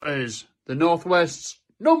Wanderers, the Northwest's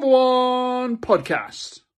 #1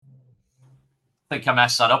 podcast. I think I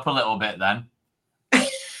messed that up a little bit then.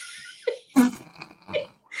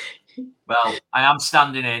 Well, I am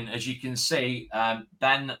standing in, as you can see.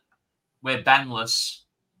 We're Benless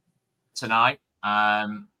tonight.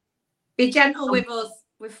 Be gentle with us.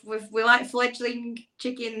 We're like fledgling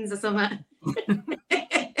chickens or something.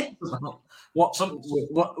 Watch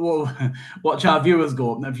our viewers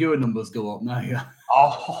go up. Our viewer numbers go up now.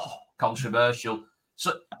 Oh, controversial.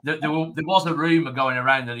 So there was a rumour going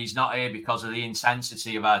around that he's not here because of the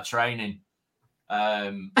intensity of our training.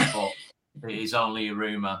 But it is only a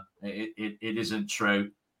rumour. It isn't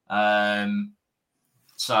true. So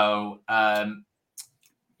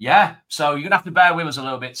you're going to have to bear with us a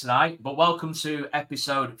little bit tonight. But welcome to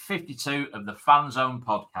episode 52 of the Fanzone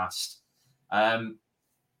Podcast.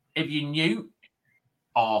 If you're new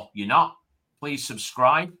or you're not, please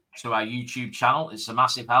subscribe to our YouTube channel. It's a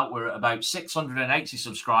massive help. We're at about 680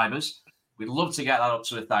 subscribers. We'd love to get that up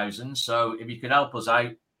to 1,000. So if you could help us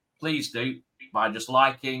out, please do by just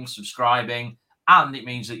liking, subscribing, and it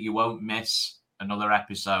means that you won't miss another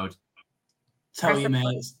episode. Tell your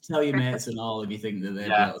mates and all if you think that they'll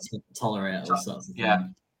be able to tolerate us. That's the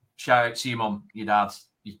thing. Shout out to your mum, your dad,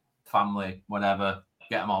 your family, whatever.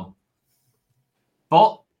 Get them on.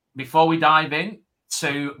 But before we dive in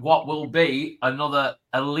to what will be another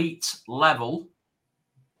elite level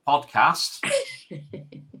podcast,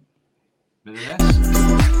 with this.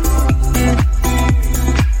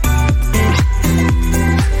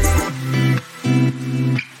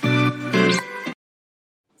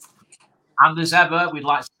 And as ever, we'd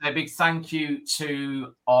like to say a big thank you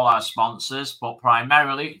to all our sponsors, but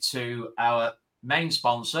primarily to our main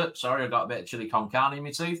sponsor. Sorry, I've got a bit of chili con carne in my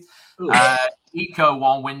tooth. Eco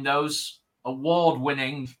One Windows,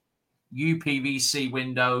 award-winning UPVC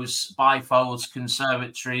windows, bifolds,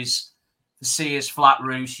 conservatories, facias, flat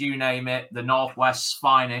roofs, you name it, the Northwest's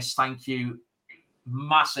finest. Thank you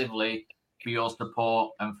massively for your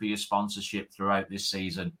support and for your sponsorship throughout this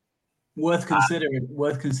season. Worth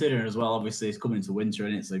considering as well. Obviously, it's coming to winter,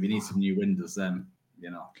 isn't it? So if you need some new windows, then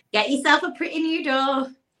get yourself a pretty new door.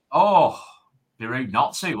 Oh, be rude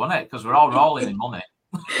not to, wouldn't it? Because we're all rolling in money.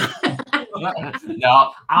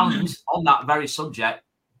 No, and on that very subject,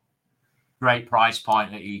 great price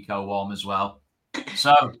point at Eco Warm as well.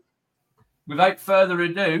 So, without further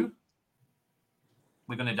ado,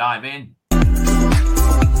 we're going to dive in.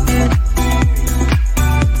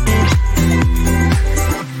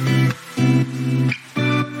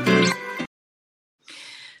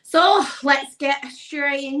 So let's get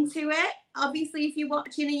straight into it. Obviously, if you're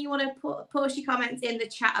watching and you want to post your comments in the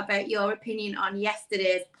chat about your opinion on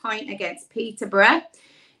yesterday's point against Peterborough,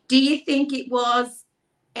 do you think it was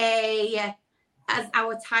as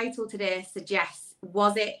our title today suggests,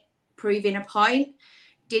 was it proving a point?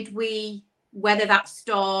 Did we weather that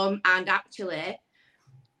storm? And actually,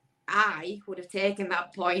 I would have taken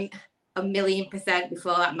that point 1,000,000%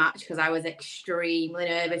 before that match because I was extremely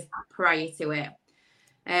nervous prior to it.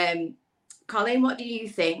 Colin, what do you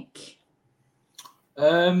think?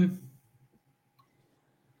 I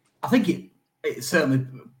think it certainly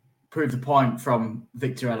proved the point from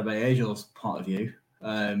Victor Adebayo's point of view.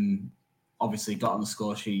 Obviously got on the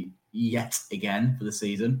score sheet yet again for the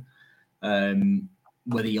season.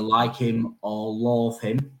 Whether you like him or loathe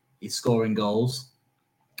him, he's scoring goals.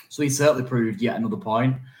 So he certainly proved yet another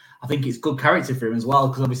point. I think it's good character for him as well,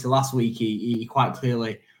 because obviously last week he quite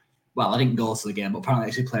clearly, well, I didn't go to the game, but apparently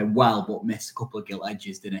actually played well, but missed a couple of gilt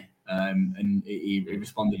edges, didn't he? And he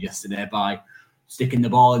responded yesterday by sticking the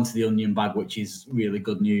ball into the onion bag, which is really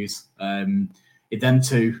good news. Them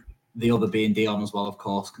two, the other being Dion as well, of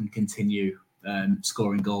course, can continue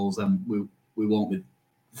scoring goals, and we won't be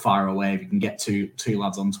far away. If you can get two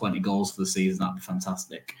lads on 20 goals for the season, that'd be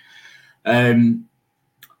fantastic.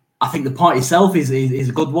 I think the point itself is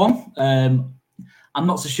a good one. I'm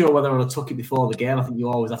not so sure whether I would have took it before the game. I think you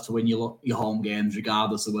always have to win your home games,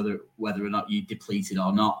 regardless of whether or not you depleted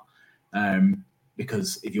or not.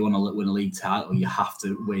 Because if you want to win a league title, you have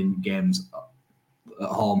to win games at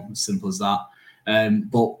home. As simple as that.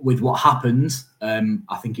 But with what happened,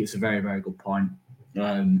 I think it's a very, very good point.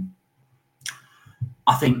 I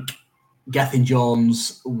think Gethin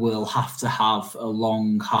Jones will have to have a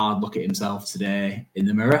long, hard look at himself today in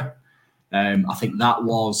the mirror. I think that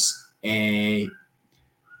was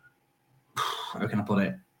how can I put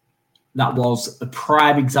it? That was a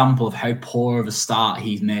prime example of how poor of a start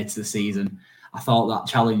he's made to the season. I thought that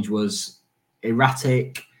challenge was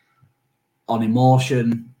erratic, on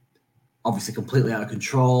emotion, obviously completely out of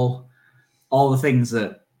control. All the things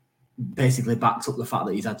that basically backed up the fact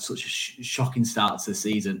that he's had such a shocking start to the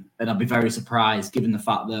season. And I'd be very surprised, given the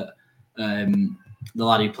fact that the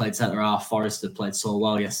lad who played centre-half, Forrester, played so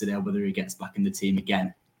well yesterday, whether he gets back in the team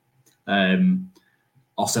again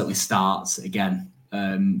or certainly starts again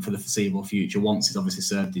for the foreseeable future once he's obviously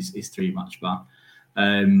served his 3-match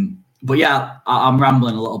ban. But yeah, I'm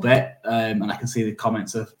rambling a little bit, and I can see the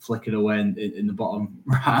comments are flicking away in the bottom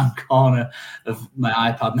right-hand corner of my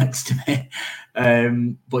iPad next to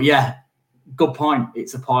me. But yeah, good point.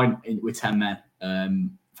 It's a point with 10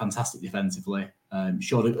 men. Fantastic defensively.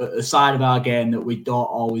 Showed a side of our game that we don't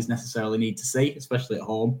always necessarily need to see, especially at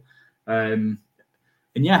home. And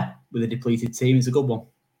yeah, with a depleted team, it's a good one.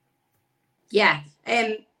 Yeah,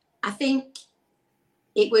 I think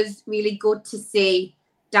it was really good to see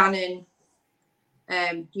Dan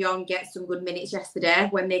and Jon get some good minutes yesterday.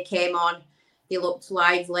 When they came on, they looked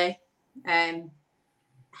lively,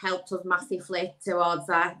 helped us massively towards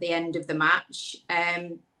the end of the match.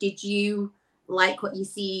 Did you like what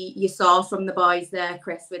you saw from the boys there,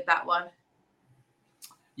 Chris, with that one?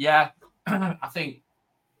 Yeah, I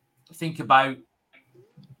think about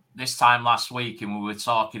this time last week, and we were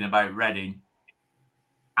talking about Reading,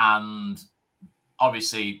 and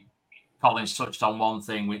obviously Collins touched on one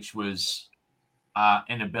thing, which was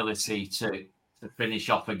inability to finish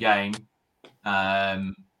off a game,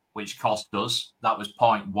 which cost us. That was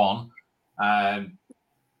point one.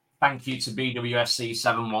 Thank you to BWFC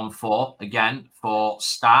 714 again for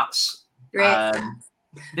stats. Great.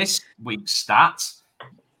 This week's stat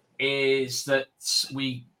is that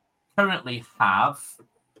we currently have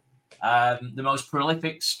the most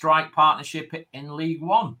prolific strike partnership in League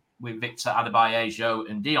One, with Victor Adebayejo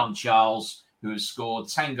and Dion Charles, who have scored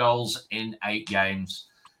 10 goals in 8 games.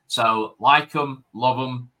 So like them, love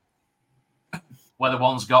them. Whether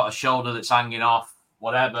one's got a shoulder that's hanging off,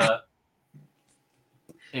 whatever.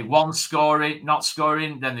 If one's scoring, not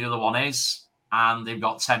scoring, then the other one is. And they've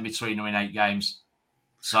got 10 between them in 8 games.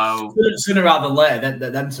 So sooner rather than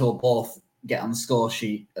later, them two will both get on the score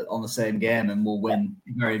sheet on the same game and will win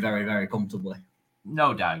very, very, very comfortably.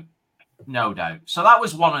 No doubt. No doubt. So that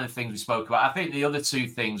was one of the things we spoke about. I think the other two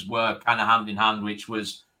things were kind of hand in hand, which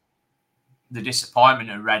was the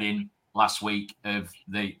disappointment at Reading last week of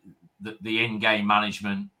the in-game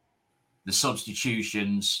management, the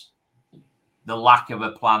substitutions, the lack of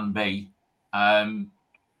a plan B. For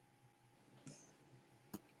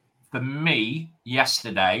me,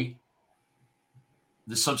 yesterday,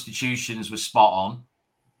 the substitutions were spot on.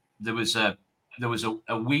 There was a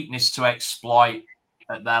weakness to exploit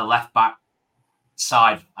at their left back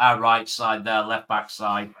side, our right side, their left back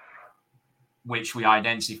side, which we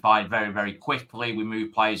identified very, very quickly. We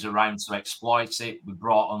moved players around to exploit it. We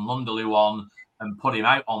brought on Lunderloo on and put him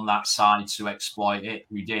out on that side to exploit it.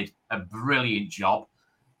 We did a brilliant job.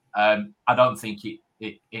 I don't think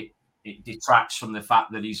it detracts from the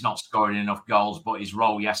fact that he's not scoring enough goals, but his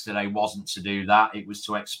role yesterday wasn't to do that. It was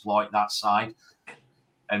to exploit that side.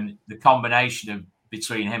 And the combination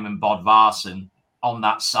between him and Bodvarsson on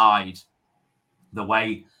that side, the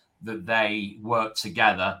way that they worked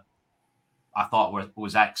together, I thought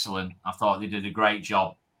was excellent. I thought they did a great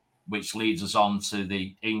job, which leads us on to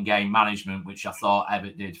the in-game management, which I thought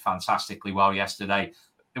Everett did fantastically well yesterday.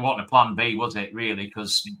 It wasn't a plan B, was it, really?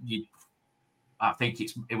 Because I think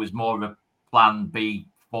it was more of a plan B,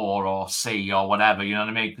 4 or C or whatever, you know what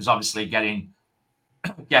I mean? Because obviously getting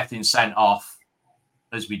sent off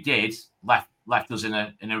as we did left us in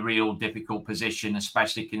a real difficult position,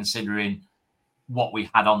 especially considering what we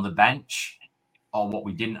had on the bench or what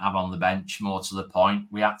we didn't have on the bench, more to the point.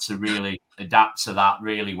 We had to really adapt to that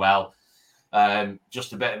really well.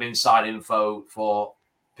 Just a bit of inside info for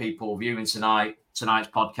people viewing tonight's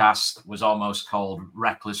podcast was almost called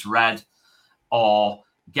Reckless Red or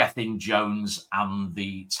Gethin Jones and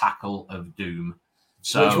the Tackle of Doom.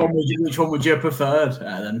 So which one would you have preferred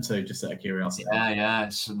them two, just out of curiosity? Yeah,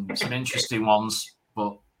 some interesting ones,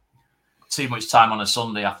 but too much time on a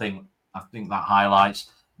Sunday, I think that highlights.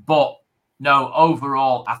 But no,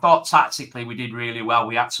 overall, I thought tactically we did really well.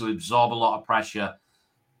 We had to absorb a lot of pressure,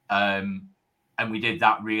 and we did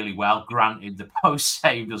that really well. Granted, the post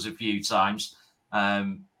saved us a few times,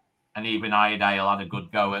 and even Iredale had a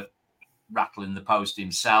good go at rattling the post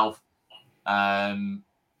himself. But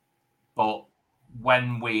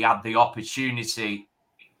when we had the opportunity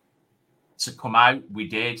to come out, we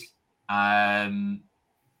did. And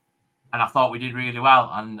I thought we did really well.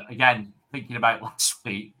 And again, thinking about last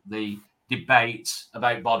week, the debate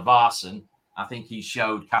about Bodvarsson, I think he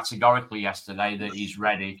showed categorically yesterday that he's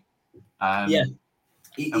ready.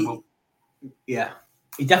 He's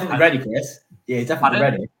definitely ready, Chris. Yeah, he's definitely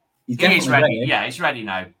ready. He is ready. Yeah, he's ready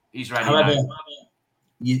now. He's ready. However, now.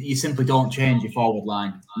 you simply don't change your forward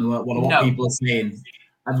line. What people are saying,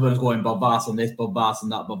 everyone's going Bob Barson this, Bob Barson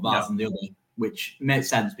that, Bob Barson the other, which makes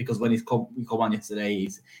sense because when he come on yesterday,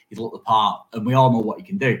 he's looked the part, and we all know what he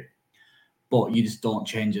can do. But you just don't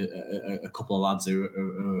change a couple of lads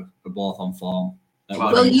who are both on form.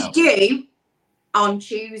 Well, you do on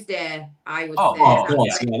Tuesday, I would say. Oh, of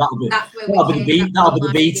course, yeah, that'll be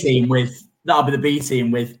the B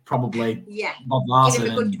team with probably Bob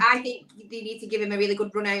Larson. I think they need to give him a really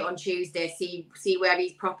good run out on Tuesday. See where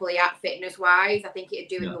he's properly at fitness wise. I think it'd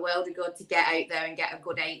do him the world of good to get out there and get a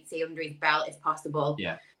good 80 under his belt if possible.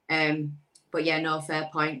 Yeah. But yeah, no, fair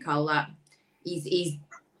point, Cole. That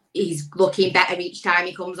he's looking better each time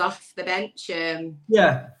he comes off the bench.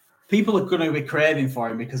 Yeah. People are going to be craving for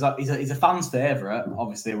him because he's a fan's favourite.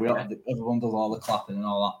 Obviously, everyone does all the clapping and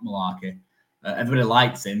all that malarkey. Everybody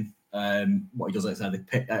likes him. What he does outside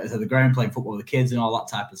the ground, playing football with the kids and all that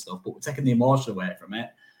type of stuff. But we're taking the emotion away from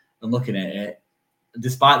it and looking at it,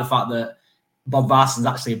 despite the fact that Bob Varson's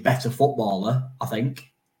actually a better footballer, I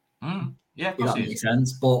think. Yeah, that makes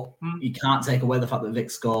sense. But you can't take away the fact that Vic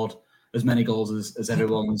scored as many goals as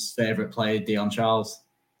everyone's favourite player, Dion Charles.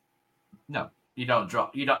 No. You don't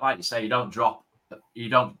drop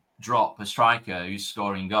a striker who's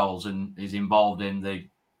scoring goals and is involved in the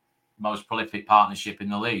most prolific partnership in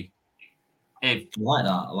the league. I like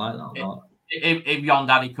that. If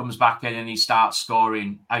Yondaddy comes back in and he starts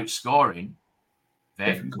outscoring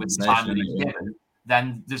Vic with the time that he's given,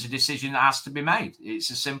 then there's a decision that has to be made. It's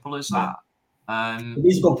as simple as that.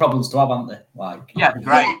 These are good problems to have, aren't they?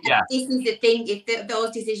 Great. Yeah. This is the thing. If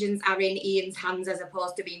those decisions are in Ian's hands as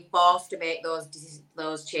opposed to being forced to make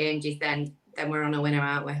those changes, then we're on a winner,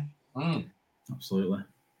 aren't we? Absolutely,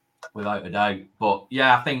 without a doubt. But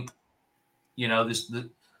yeah, I think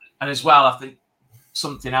and as well, I think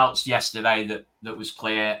something else yesterday that was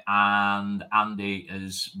clear, and Andy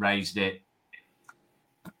has raised it.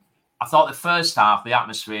 I thought the first half, the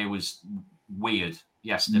atmosphere was weird.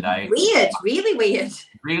 Yesterday. Really weird.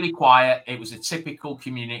 Really quiet. It was a typical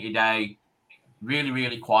community day. Really,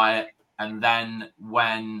 really quiet. And then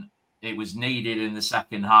when it was needed in the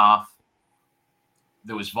second half,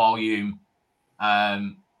 there was volume.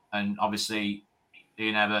 And obviously,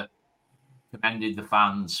 Ian Evatt commended the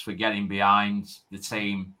fans for getting behind the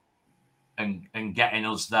team and getting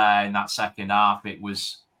us there in that second half. It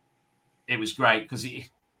was great because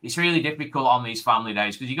it's really difficult on these family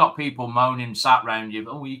days because you got people moaning, sat around you.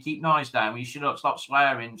 Oh, you keep noise down. You should stop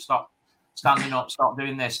swearing, stop standing up, stop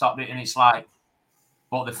doing this, stop doing. And it's like,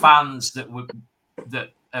 but the fans that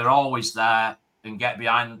are always there and get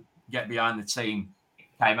behind the team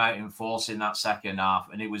came out in force in that second half,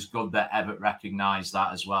 and it was good that Evatt recognised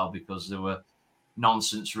that as well because there were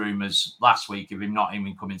nonsense rumours last week of him not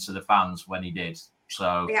even coming to the fans when he did.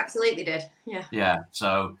 So he absolutely did. Yeah. Yeah.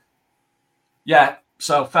 So yeah.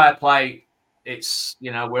 So fair play. It's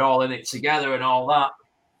we're all in it together and all that.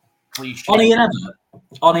 On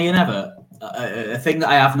Ian Evatt, a thing that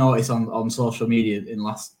I have noticed on social media in the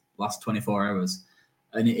last 24 hours,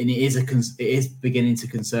 and it is beginning to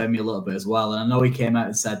concern me a little bit as well. And I know he came out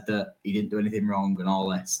and said that he didn't do anything wrong and all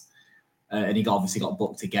this, and he obviously got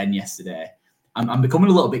booked again yesterday. I'm becoming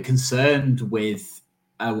a little bit concerned with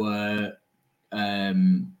our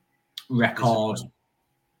record.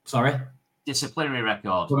 Sorry. Disciplinary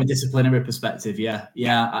record. From a disciplinary perspective, yeah.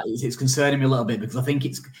 It's concerning me a little bit because I think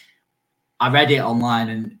I read it online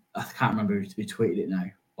and I can't remember who tweeted it now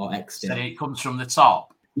or X'd it. So it comes from the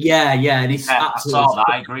top. Yeah, and it's absolutely. I saw that.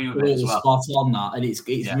 I agree with it as well. Spot on that, and it's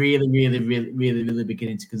really, really, really, really, really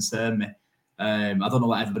beginning to concern me. I don't know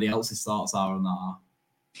what everybody else's thoughts are on that.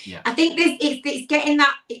 Yeah, I think it's getting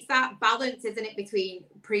that balance, isn't it? Between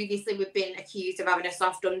previously we've been accused of having a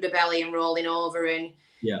soft underbelly and rolling over, and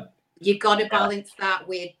you've got to balance that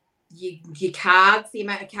with your cards, the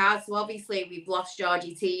amount of cards. So obviously we've lost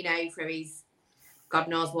Georgie T now for his God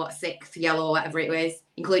knows what 6th yellow or whatever it was,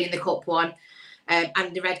 including the cup one,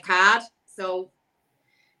 and the red card. So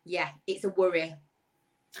yeah, it's a worry.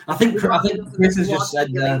 I think Chris has just said.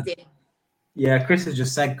 Chris has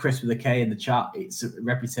just said Chris with a K in the chat. It's a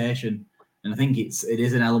reputation, and I think it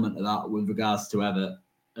is an element of that with regards to Evatt.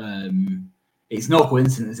 It's no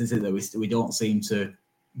coincidence, is it, that we don't seem to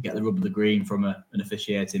get the rub of the green from an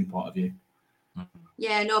officiating point of view.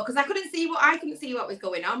 Yeah, no, because I couldn't see what was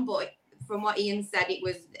going on, but from what Ian said, it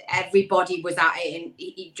was everybody was at it, and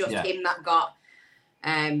him that got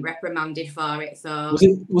reprimanded for it. So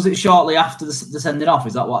was it shortly after the sending off?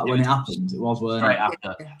 Is that when it happened? It was right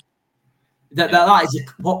after. That is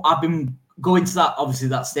what I've been going to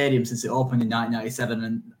that stadium since it opened in 1997,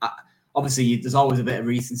 and obviously there's always a bit of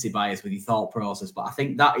recency bias with your thought process, but I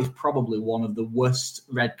think that is probably one of the worst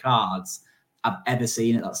red cards I've ever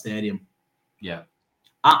seen at that stadium. Yeah.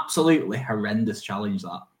 Absolutely horrendous challenge,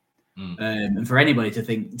 that. And for anybody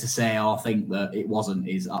to say or think that it wasn't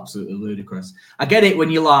is absolutely ludicrous. I get it when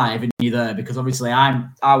you're live and you're there, because obviously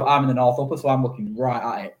I'm in the North Upper, so I'm looking right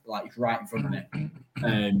at it, like it's right in front of me,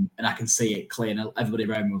 and I can see it clear. And everybody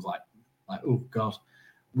around me was like, oh god.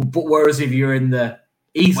 But whereas if you're in the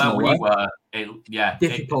East, difficult.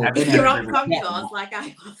 If you're on concourse like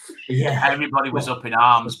I was, everybody was up in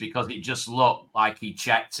arms because it just looked like he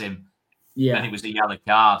checked him, and it was a yellow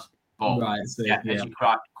card. But as you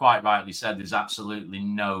quite rightly said, there's absolutely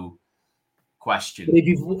no question. But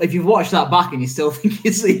if you've watched that back and you still think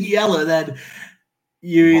it's a yellow, then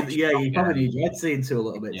you probably need your head seen to a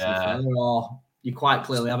little bit. Or you quite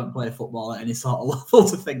clearly haven't played football at any sort of level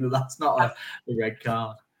to think that that's not a red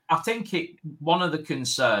card. I think one of the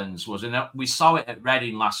concerns was, and we saw it at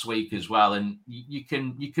Reading last week as well. And you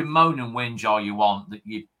can moan and whinge all you want that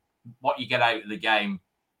what you get out of the game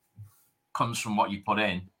comes from what you put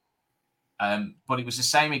in. But it was the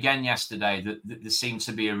same again yesterday, that there seemed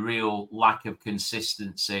to be a real lack of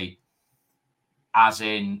consistency, as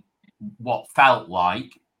in what felt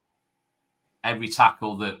like every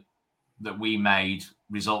tackle that we made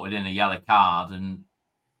resulted in a yellow card. And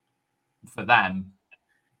for them,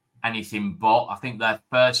 anything but. I think their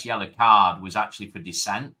first yellow card was actually for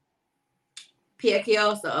dissent. Peter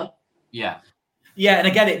Kioso? Yeah. Yeah, and I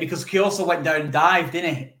get it, because Kioso went down and dived,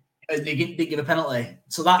 didn't he? And they didn't give a penalty.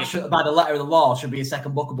 So that should, by the letter of the law, should be a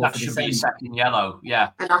second bookable. That should be a second yellow,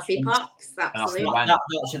 yeah. And off he pops, absolutely. That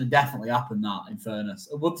should have definitely happened, that, in fairness.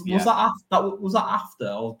 Was that after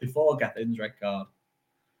or before Gethin's red card?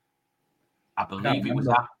 I believe it was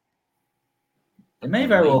after. It may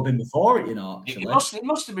very well have been before it, actually. It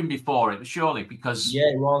must have been before it, surely, because...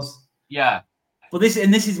 Yeah, it was. Yeah. But this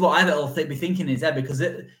is what I'll be thinking is there, because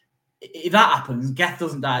if that happens, Geth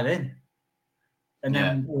doesn't dive in. And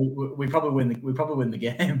then we probably win the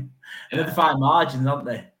game. And they're the fine margins, aren't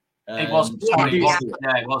they? It was.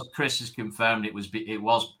 Chris has confirmed it was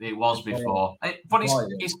before. But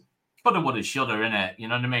it's coulda, woulda, shoulda, innit? You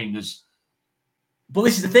know what I mean? But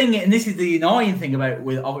this is the thing, and this is the annoying thing about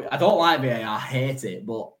I don't like VAR, I hate it.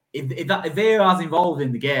 But if VAR is involved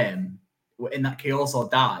in the game, in that Kioso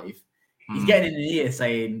dive, he's getting in the ear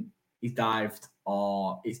saying he's dived.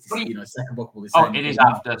 Or it's second bookable. It is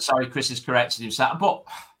after. Sorry, Chris has corrected himself. But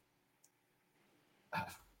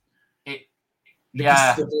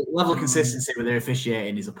the level of consistency with their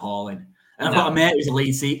officiating is appalling. And I've got a mate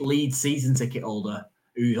who's a lead season ticket holder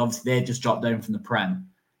who obviously they just dropped down from the Prem,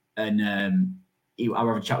 and I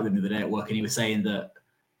had a chat with him the other day at work, and he was saying that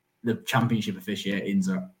the Championship officiatings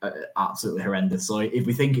are absolutely horrendous. So if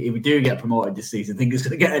we do get promoted this season, I think it's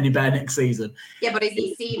going to get any better next season. Yeah, but has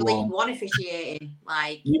he seen League One officiating?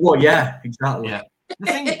 Well, yeah, exactly. Yeah.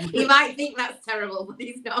 He might think that's terrible, but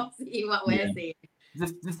he's not seeing what we're seeing.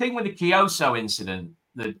 The thing with the Kioso incident,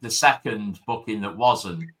 the second booking that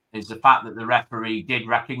wasn't, is the fact that the referee did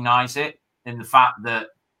recognise it, in the fact that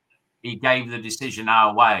he gave the decision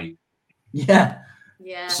our way. Yeah.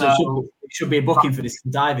 Yeah. So it should be a booking for this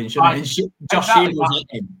diving, shouldn't it? Josh Sheehan was at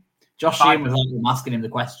him. Josh Sheehan was at him asking him the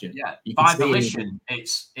question. Yeah. By volition,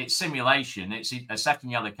 it's simulation. It's a second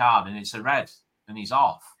yellow card and it's a red, and he's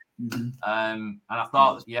off. Mm-hmm. And I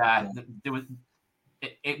thought,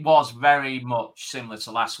 it was very much similar to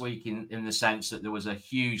last week in the sense that there was a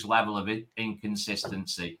huge level of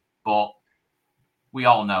inconsistency. But we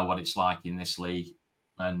all know what it's like in this league,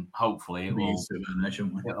 and hopefully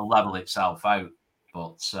it'll level itself out.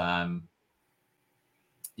 But a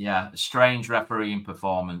strange refereeing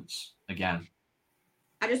performance again.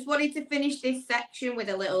 I just wanted to finish this section with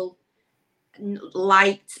a little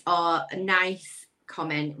light or a nice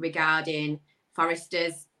comment regarding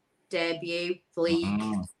Forrester's debut league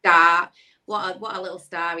start. What a little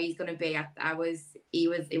star he's going to be. He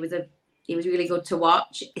was really good to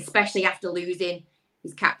watch, especially after losing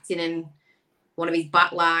his captain and one of his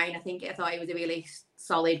back line. I thought it was a really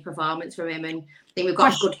solid performance from him, and I think we've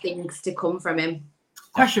got good things to come from him.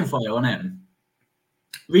 Question for you on him.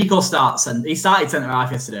 Rico starts, and he started centre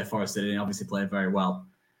half yesterday. Forrester, and he obviously played very well.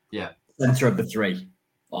 Yeah, centre of the 3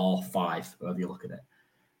 or 5, however you look at it.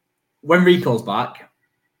 When Rico's back,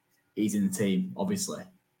 he's in the team, obviously.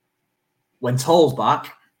 When Toll's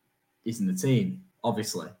back, he's in the team,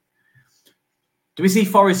 obviously. Do we see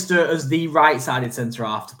Forrester as the right-sided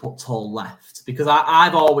centre-half to put Toll left? Because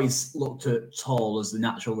I've always looked at Toll as the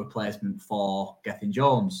natural replacement for Gethin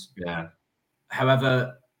Jones. Yeah.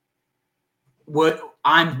 However,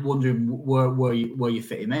 I'm wondering where you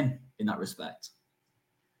fit him in that respect.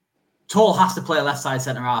 Toll has to play left side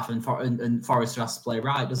centre half, and Forrester has to play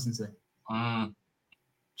right, doesn't he? Mm. Do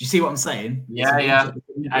you see what I'm saying? Yeah.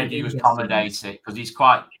 How do you accommodate it? Because he's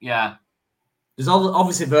quite, There's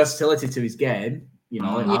obviously versatility to his game. You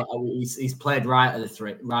know, he's played right at the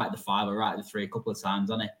 3, right at the 5, or right at the 3 a couple of times,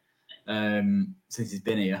 hasn't he? Since he's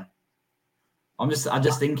been here. I'm just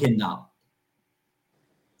thinking that.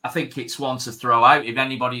 I think it's one to throw out. If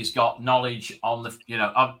anybody's got knowledge on the,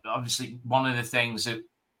 obviously one of the things that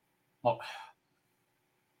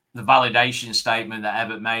the validation statement that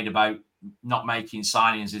Ebbott made about not making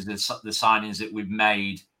signings is the signings that we've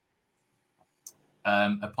made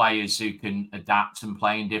are players who can adapt and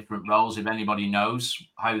play in different roles. If anybody knows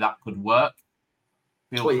how that could work,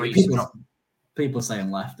 feel free. People are saying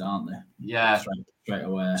left, aren't they? Yeah, straight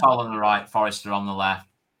away. Toll on the right, Forrester on the left.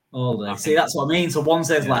 All day. See, that's what I mean. So one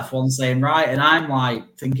says left, one saying right, and I'm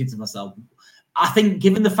like thinking to myself, I think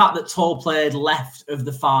given the fact that Toll played left of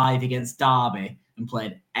the 5 against Derby and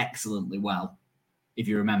played excellently well, if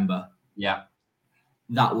you remember,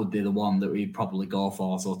 that would be the one that we'd probably go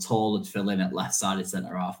for. So Toll would fill in at left sided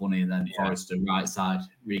centre half, wouldn't he? And then Forrester right side,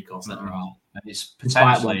 Rico centre half. And it's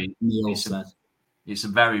potentially it's a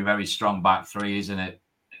very, very strong back 3, isn't it?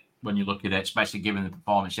 When you look at it, especially given the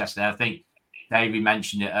performance yesterday. I think Davey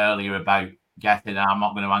mentioned it earlier about Gethin, and I'm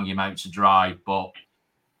not going to hang him out to dry, but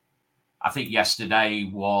I think yesterday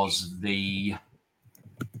was the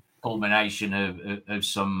culmination of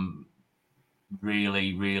some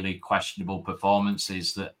really, really questionable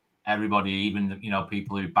performances that everybody, even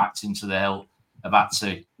people who backed into the hill, have had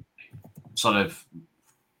to sort of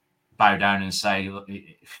bow down and say, look,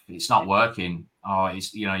 it's not working. Oh,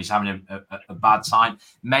 he's having a bad time.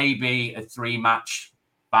 Maybe a 3-match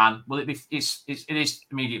ban. Will it be? It is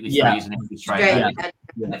immediately 3, isn't it?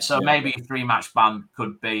 Straight. So maybe a 3-match ban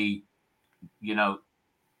could be, the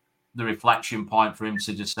reflection point for him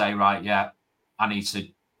to just say, right, I need to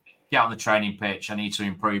get on the training pitch. I need to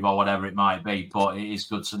improve, or whatever it might be. But it is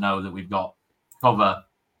good to know that we've got cover.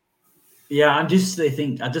 Yeah, I just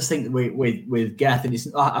think with Geth, and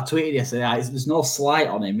I tweeted yesterday, there's no slight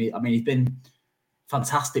on him. I mean, he's been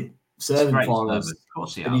fantastic serving for us. Of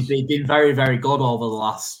course he has. And he's been very, very good over the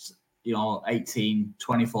last, 18,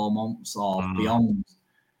 24 months or beyond.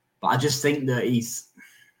 But I just think that his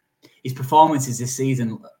performances this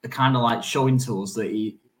season are kind of like showing to us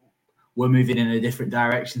that we're moving in a different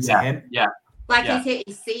direction to him. Yeah. He's hit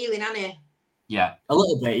his ceiling, hasn't he? Yeah. A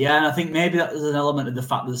little bit, yeah. And I think maybe that there's an element of the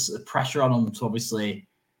fact there's pressure on him to obviously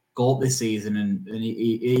go up this season, and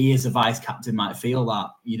he is a vice captain, might feel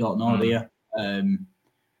that. You don't know, do you?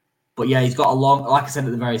 But yeah, he's got a long, like I said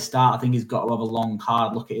at the very start, I think he's got to have a long,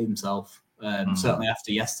 hard look at himself, certainly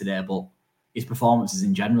after yesterday, but his performances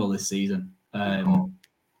in general this season. They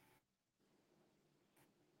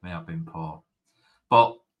have been poor.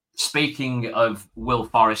 But speaking of Will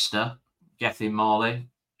Forrester, Gethin Morley.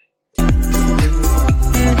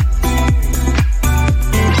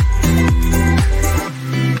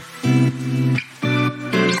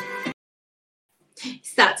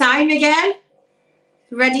 It's that time again.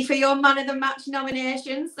 Ready for your man of the match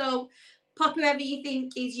nomination. So pop whoever you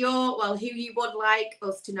think is who you would like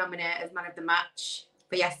us to nominate as man of the match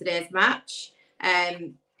for yesterday's match.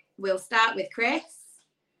 We'll start with Chris.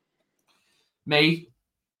 Me.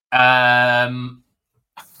 I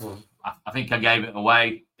think I gave it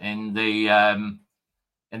away in the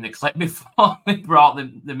clip before we brought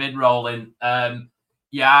the mid-roll in.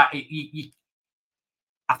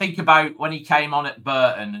 I think about when he came on at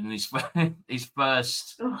Burton and his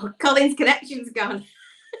first. Oh, Colin's connection's gone.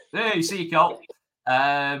 Hey, you see, Col.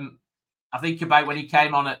 I think about when he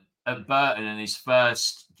came on at Burton and his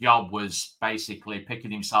first job was basically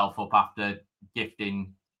picking himself up after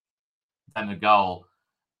gifting them a goal.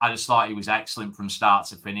 I just thought he was excellent from start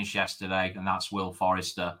to finish yesterday, and that's Will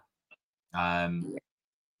Forrester. It's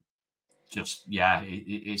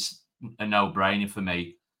a no-brainer for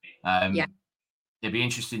me. It'd be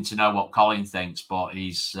interesting to know what Colin thinks, but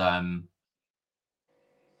he's.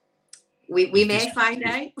 We may find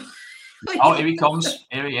out. Oh, here he comes.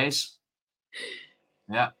 Here he is.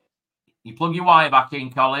 Yeah. You plug your wire back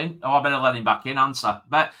in, Colin. Oh, I better let him back in. Answer.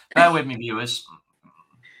 Bear with me, viewers.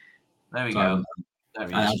 There we go. There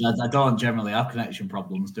he is. I don't generally have connection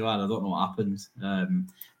problems, do I? I don't know what happens.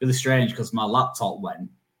 Really strange because my laptop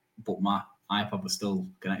went, but my iPad was still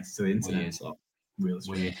connected to the internet. Weird. So really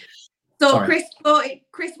strange. So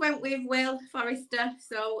Chris went with Will Forrester.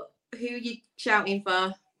 So who are you shouting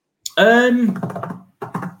for?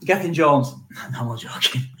 Gethin Jones. No, I'm not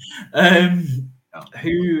joking.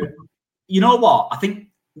 Who, you know what? I think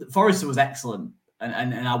Forrester was excellent,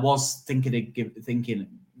 and I was thinking of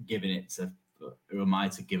giving it to who am I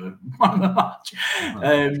to give a man of the match?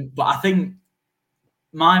 But I think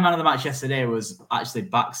my man of the match yesterday was actually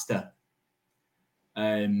Baxter.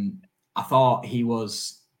 I thought he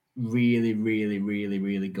was really, really, really,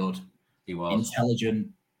 really good. He was intelligent,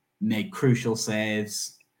 made crucial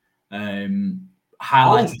saves,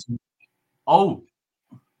 highlighted.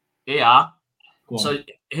 Yeah. So,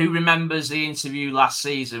 who remembers the interview last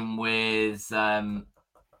season with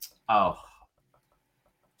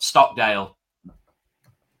Stockdale,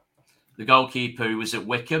 the goalkeeper who was at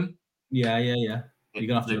Wickham? Yeah. You're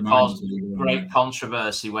gonna have to It remind caused great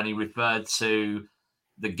controversy when he referred to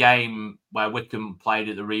the game where Wickham played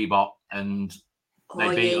at the Reebok and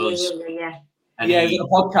they beat us. Yeah. And he was on a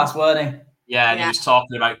podcast, weren't he? Yeah, and he was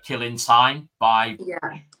talking about killing time by.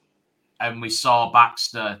 Yeah. And we saw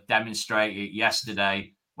Baxter demonstrate it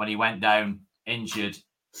yesterday when he went down injured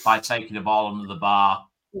by taking the ball under the bar.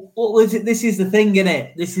 Well, this is the thing, isn't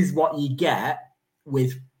it? This is what you get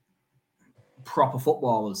with proper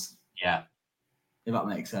footballers. Yeah. If that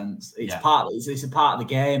makes sense. It's a part of the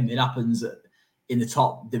game. It happens in the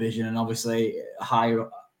top division and obviously higher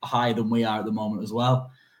than we are at the moment as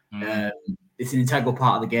well. It's an integral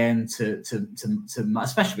part of the game to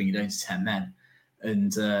especially when you're down to 10 men.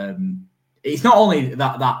 And it's not only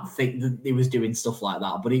that thing that he was doing stuff like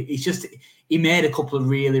that, but he made a couple of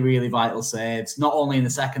really, really vital saves, not only in the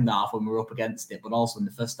second half when we were up against it, but also in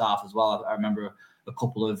the first half as well. I remember a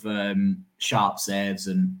couple of sharp saves,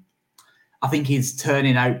 and I think he's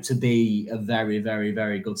turning out to be a very, very,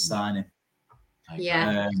 very good signing.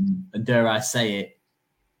 Yeah. And dare I say it,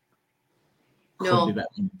 No.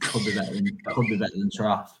 Could be better than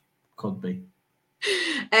Traff. Could be.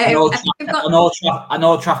 I know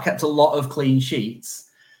Traff kept a lot of clean sheets,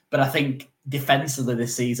 but I think defensively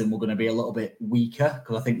this season we're going to be a little bit weaker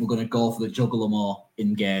because I think we're going to go for the juggler more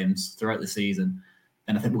in games throughout the season,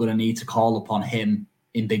 and I think we're going to need to call upon him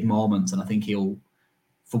in big moments, and I think he'll,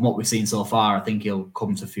 from what we've seen so far, I think he'll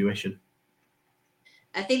come to fruition.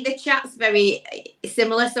 I think the chat's very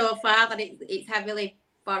similar so far, that it's heavily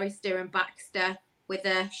Forrester and Baxter with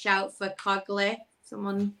a shout for Cogley.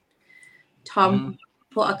 Tom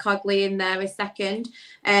put a Cogley in there a second.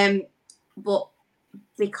 But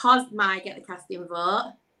because I get the casting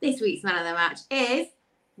vote, this week's man of the match is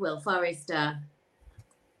Will Forrester.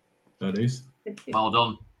 That is. Well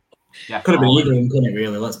done. Yeah, could have been either of them, couldn't it,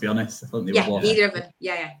 really? Let's be honest. I think they were both. Either of them.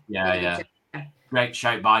 Yeah. Great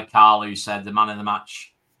shout by Carl, who said the man of the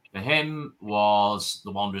match for him was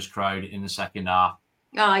the Wanderers crowd in the second half.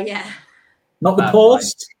 Oh, yeah. Not the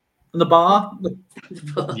post and the bar.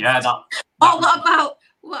 Yeah, that.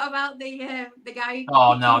 What about the guy?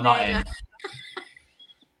 Oh no, not him.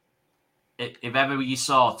 If ever you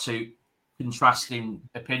saw two contrasting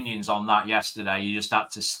opinions on that yesterday, you just had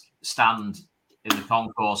to stand in the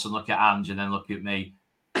concourse and look at Ange and then look at me.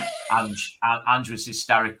 Ange was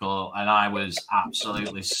hysterical, and I was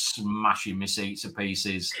absolutely smashing my seats to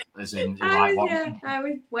pieces. As in, I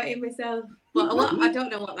was wetting myself. What? I don't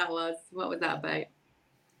know what that was. What was that about?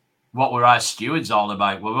 What were our stewards all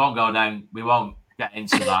about? Well, we won't go down. We won't get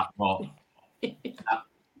into that. But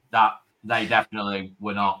that they definitely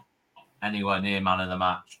were not anywhere near man of the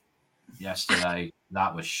match yesterday.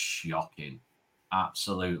 That was shocking.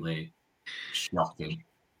 Absolutely shocking.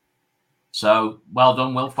 So, well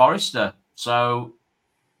done, Will Forrester. So,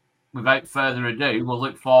 without further ado, we'll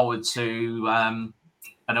look forward to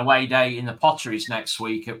an away day in the Potteries next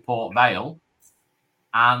week at Port Vale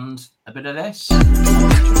and a bit of this.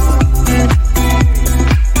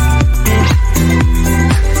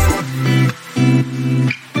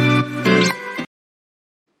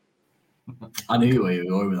 I knew where you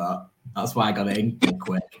were going with that. That's why I got it in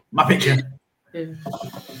quick. My picture.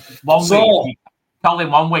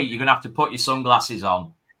 Colin, 1 week you're going to have to put your sunglasses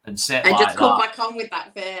on and sit and like just come back on with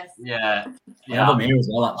that face. Yeah. I have them here as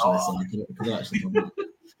well, actually. So I could actually done that.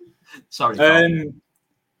 Sorry.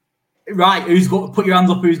 Right, put your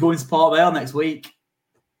hands up who's going to Port Vale next week?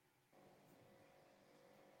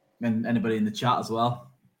 And anybody in the chat as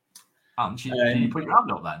well. Did you put your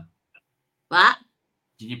hand up then? What?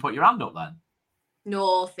 Did you put your hand up then?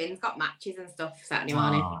 No, Finn's got matches and stuff Saturday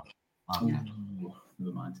morning. Okay.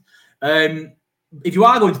 Never mind. If you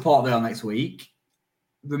are going to Port Vale next week,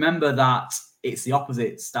 remember that it's the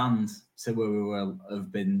opposite stand to where we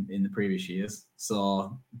have been in the previous years.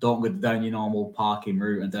 So don't go down your normal parking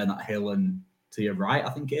route and down that hill and to your right, I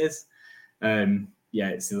think it is.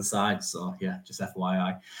 It's the other side. So yeah, just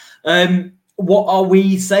FYI. What are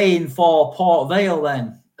we saying for Port Vale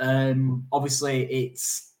then? Obviously,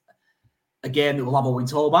 it's a game that will have Owen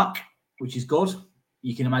Toll back, which is good.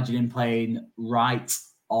 You can imagine him playing right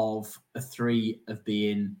of a three of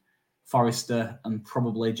being Forrester and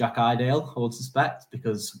probably Jack Iredale, I would suspect,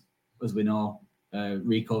 because, as we know,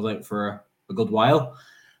 Rico's out for a good while.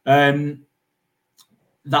 That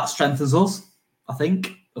strengthens us, I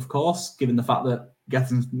think, of course, given the fact that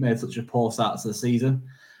Gethin's made such a poor start to the season.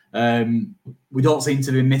 We don't seem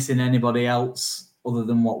to be missing anybody else other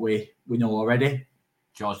than what we know already.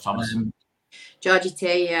 George Thomas. Georgie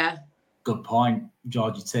T, yeah. Good point,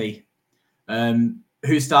 Georgie T.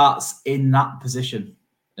 Who starts in that position,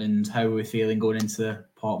 and how are we feeling going into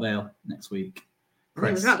Port Vale next week? I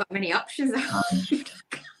mean, we've not got many options. We've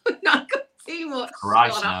not got too much.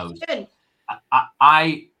 Christ knows.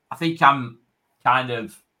 I think I'm kind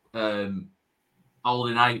of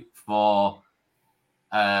holding out for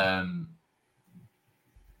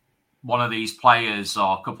one of these players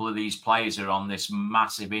or a couple of these players are on this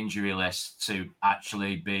massive injury list to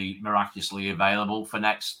actually be miraculously available for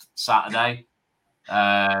next Saturday.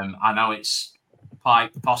 I know it's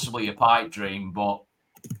possibly a pipe dream, but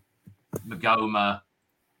Magoma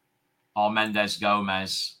or Mendes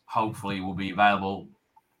Gomez hopefully will be available.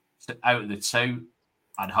 Out of the two,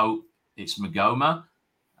 I'd hope it's Magoma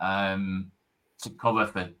to cover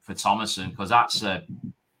for Thomason, because that's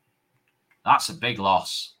a big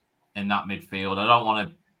loss in that midfield. I don't want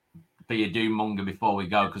to be a doom monger before we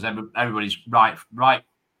go, because everybody's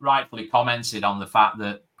rightfully commented on the fact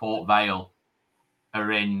that Port Vale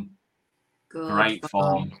are in great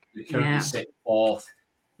form. They currently sit fourth.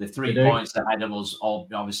 The 3 points ahead of us.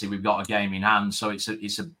 Obviously, we've got a game in hand, so it's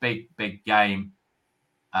a big game.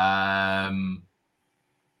 I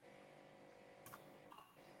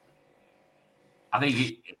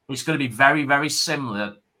think it's going to be very, very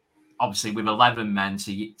similar, obviously, with 11 men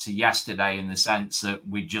to yesterday, in the sense that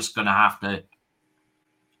we're just going to have to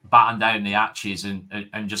batten down the hatches and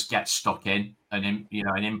just get stuck in and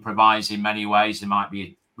improvise in many ways. We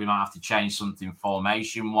might have to change something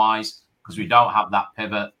formation wise, because we don't have that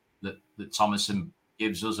pivot that Thomason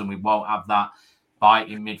gives us, and we won't have that bite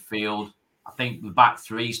in midfield. I think the back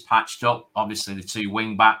three's patched up. Obviously, the two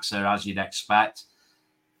wing backs are as you'd expect.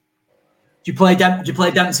 Do you play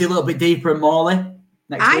Dempsey a little bit deeper and Morley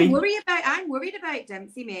next week? I'm worried about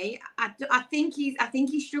Dempsey, mate. I think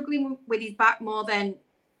he's struggling with his back more than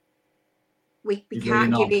we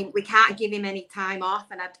can't give him any time off,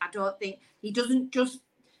 and I don't think he doesn't just.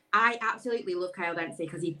 I absolutely love Kyle Dempsey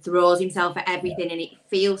because he throws himself at everything, and it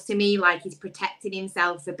feels to me like he's protecting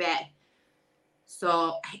himself a bit.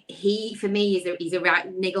 So for me, he's a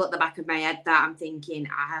right niggle at the back of my head that I'm thinking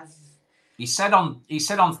He said on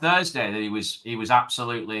Thursday that he was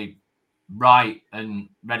absolutely right and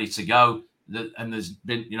ready to go. And there's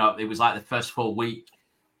been, it was like the first full week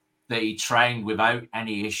that he trained without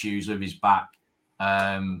any issues with his back.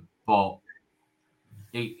 But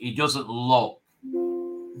he doesn't look,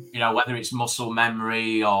 whether it's muscle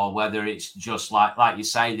memory or whether it's just like you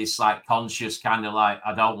say, this like conscious kind of like,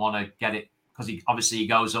 I don't want to get it, because he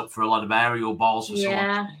goes up for a lot of aerial balls for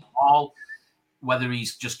someone. Whether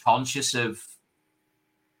he's just conscious of.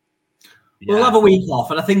 We'll have a week off,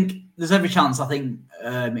 and I think there's every chance. I think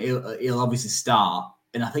he'll obviously start,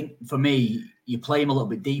 and I think for me, you play him a little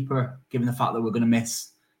bit deeper, given the fact that we're going to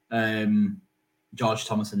miss George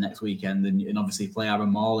Thomason next weekend, and obviously play Aaron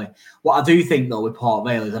Morley. What I do think though with Port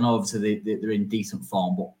Vale is, I know obviously they're in decent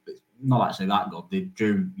form, but it's not actually that good. They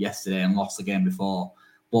drew yesterday and lost the game before.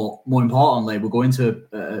 But more importantly, we're going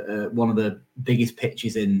to one of the biggest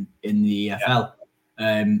pitches in the EFL.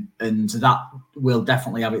 And that will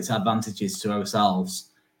definitely have its advantages to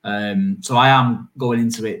ourselves. So I am going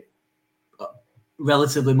into it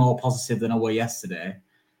relatively more positive than I were yesterday,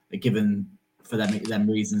 given for them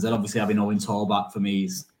reasons. And obviously having Owen Toll back for me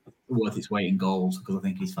is worth its weight in gold, because I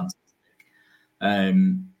think he's fantastic.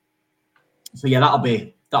 So yeah, that'll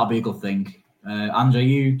be a good thing. Andrew, are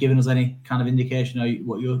you giving us any kind of indication of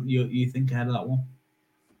what you think ahead of that one?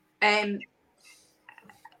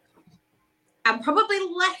 I'm probably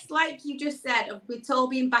less like you just said, with Toll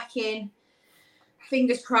being back in,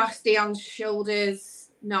 fingers crossed, Dion's shoulders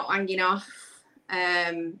not hanging off.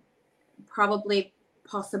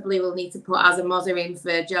 Possibly we'll need to put Asamoah in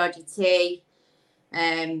for Georgie T.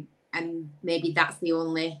 And maybe that's the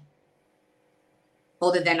only,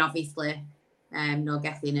 other than obviously no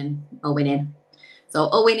Gethin and Owen in. So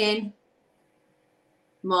Owen in,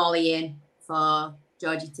 Morley in for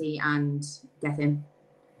Georgie T and Gethin.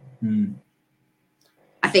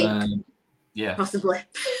 I think. Possibly.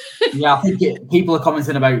 Yeah, I think people are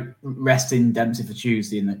commenting about resting Dempsey for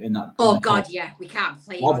Tuesday in that. Oh God, yeah, we can't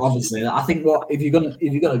play. Obviously, I think if you're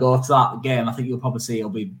gonna go to that game, I think you'll probably see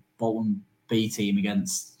it'll be Bolton B team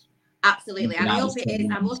against. Absolutely, and I hope it is.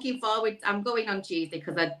 I'm looking forward. I'm going on Tuesday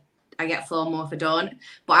because I get 4 more if I don't.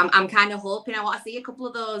 But I'm kind of hoping I want to see a couple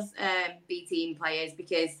of those B team players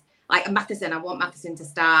because, like Matheson, I want Matheson to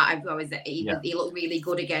start. He looked really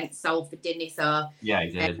good against Salford, didn't he? So yeah,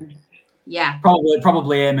 he did. Yeah,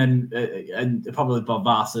 probably him and probably Bob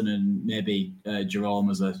Varson and maybe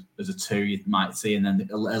Jerome as a 2 you might see, and then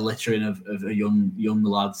a littering of young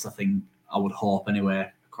lads. I think I would hope anyway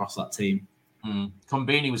across that team.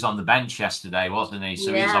 Kumbini was on the bench yesterday, wasn't he?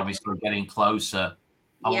 So he's obviously getting closer.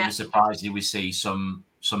 I wouldn't be surprised if we see some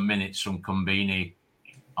minutes from Kumbini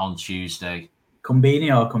on Tuesday.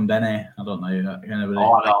 Kumbini or Kumbene? I don't know. I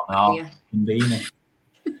don't know. Yeah. Kumbini.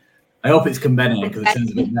 I hope it's Kumbene because it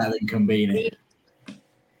sounds a bit better than Kumbini.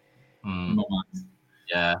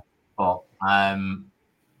 Yeah, but I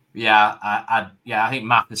think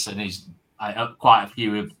Matheson is. Quite a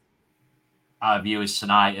few of our viewers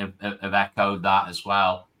tonight have echoed that as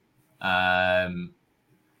well. That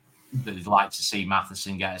they'd like to see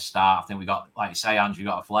Matheson get a start. I think we got, like you say, Andrew,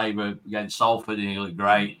 got a flavour against Salford and he looked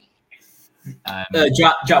great.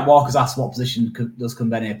 Jack Walker's asked what position does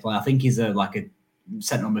Kumbene play. I think he's a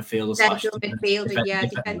central midfielder. Central midfielder,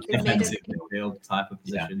 defensive midfield type of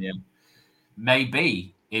position. Yeah.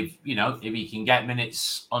 Maybe if he can get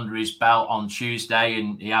minutes under his belt on Tuesday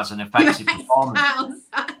and he has an effective performance,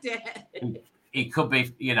 he could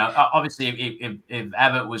be. Obviously, if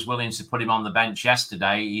Everett was willing to put him on the bench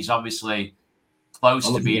yesterday, he's obviously close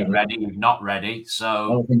to being ready, if not ready. So I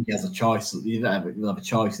don't think he has a choice. He'll have a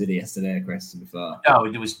choice, did he, yesterday, Chris? To be fair, no,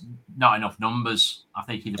 there was not enough numbers. I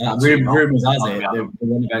think he'd have rumours has it they're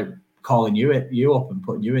one about calling you up and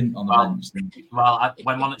putting you in on the bench. Well,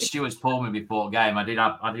 when one of Stewart's pulled me before a game, I did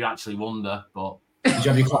actually wonder. But did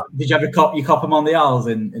you have your cop him on the Owls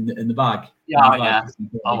in the bag? Yeah.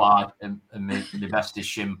 And my bestest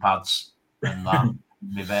shin pads and that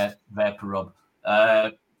my vapor rub.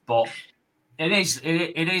 But it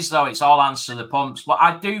is though. It's all hands to the pumps. But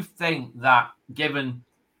I do think that given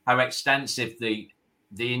how extensive the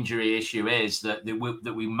injury issue is, that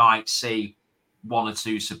we might see 1 or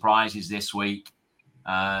 2 surprises this week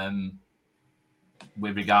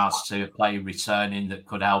with regards to a player returning that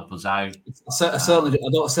could help us out. I certainly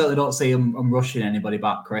don't see them rushing anybody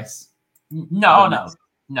back, Chris. No.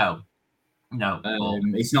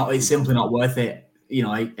 It's simply not worth it.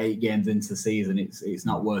 8 games into the season, it's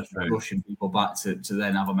not worth rushing people back to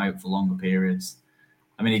then have them out for longer periods.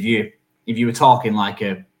 I mean, if you were talking like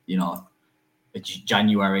a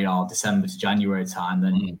January or December to January time,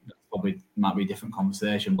 then probably might be a different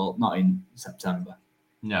conversation, but not in September.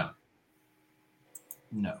 No.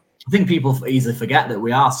 I think people easily forget that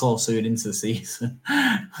we are so soon into the season.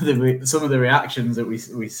 Some of the reactions that we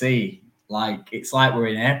see, it's like we're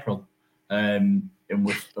in April, and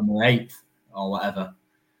we're 8th or whatever.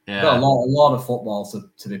 Yeah. We've got a lot of football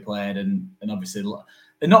to be played, and obviously,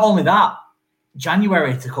 and not only that,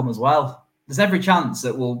 January to come as well. There's every chance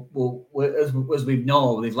that we'll as we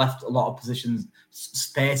know, they've left a lot of positions,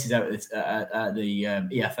 spaces out at the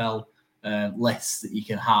EFL lists that you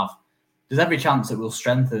can have. There's every chance that we'll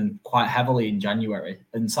strengthen quite heavily in January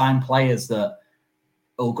and sign players that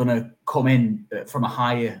are going to come in from a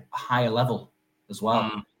higher level as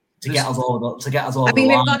well to get us over. I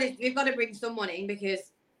mean, we've got to bring someone in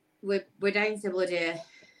because we're down to bloody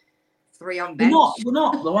 3 on bench. We're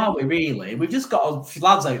not, though, are we? Really, we've just got a few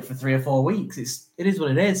lads out for 3 or 4 weeks. It is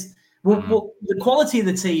what it is. Well, the quality of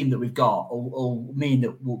the team that we've got will mean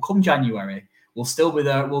that we'll come January, we'll still be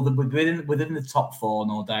there. We'll be within the top 4,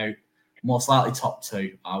 no doubt. Most likely top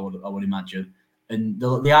 2, I would imagine. And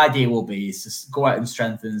the idea will be is to go out and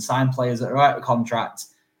strengthen and sign players that are out of contract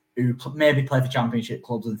who maybe play for championship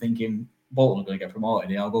clubs and thinking Bolton are going to get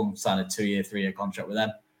promoted. I'll go and sign a 2-year, 3-year contract with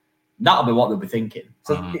them. That'll be what they'll be thinking.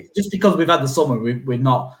 So just because we've had the summer, we've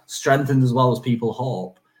not strengthened as well as people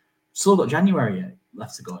hope. Still got January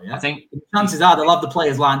left to go. Yeah, I think the chances are they'll have the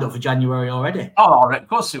players lined up for January already. Oh, of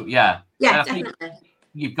course, yeah. Yeah, definitely.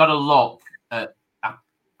 You've got to look at.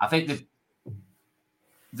 I think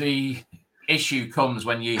the issue comes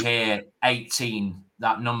when you hear 18,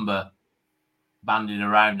 that number banding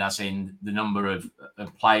around, as in the number of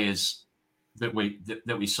players that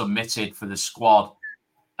we submitted for the squad.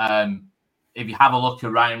 If you have a look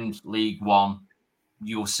around League One,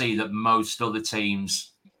 you'll see that most other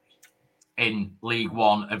teams in League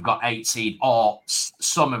One have got 18, or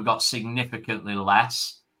some have got significantly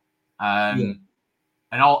less. And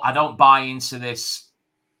I don't buy into this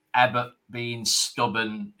Ebbott being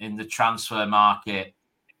stubborn in the transfer market.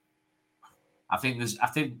 I think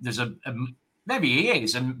there's a maybe he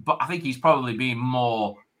is, but I think he's probably being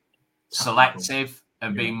more selective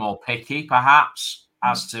and being more picky, perhaps,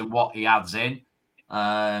 as to what he adds in.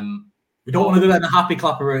 We don't want to do that in the happy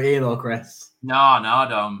clapper route here, though, Chris. No, I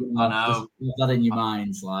don't. I know. Just have that in your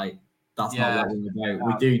minds, like that's not what we're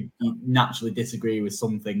about. We do naturally disagree with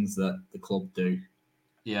some things that the club do.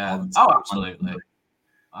 Yeah. Oh, absolutely.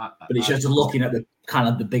 But it's just looking at the kind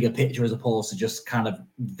of the bigger picture as opposed to just kind of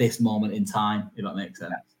this moment in time, if that makes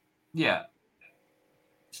sense. Yeah.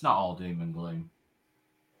 It's not all doom and gloom.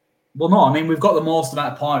 Well, no, I mean, we've got the most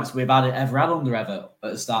amount of points we've ever had under Ever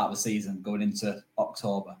at the start of the season going into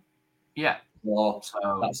October. Yeah.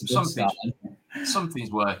 So that's a good start.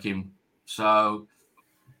 Something's working. So,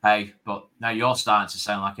 hey, but now you're starting to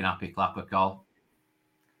sound like an happy clapper, Cole.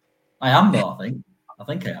 I am, though, I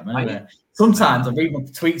think I am. Anyway, sometimes I read my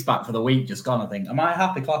tweets back for the week just gone. I think, am I a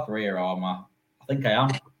happy clapper here or am I think I am.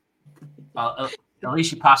 Well, at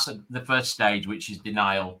least you passed the first stage, which is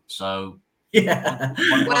denial. So, yeah.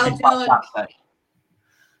 Well done.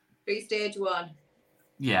 Through stage 1.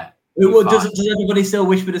 Yeah. Does everybody still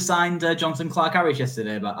wish we'd have signed Jonathan Clark-Harris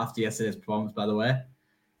yesterday, but after yesterday's performance, by the way?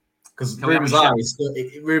 Because rumours are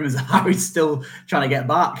he's still trying to get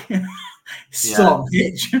back. So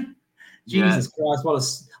pitch. Jesus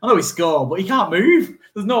Christ, I know he scored, but he can't move.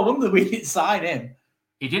 There's no wonder we didn't sign him.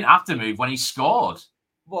 He didn't have to move when he scored.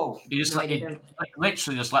 Whoa. He just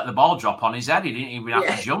literally just let the ball drop on his head. He didn't even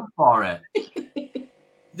have to jump for it.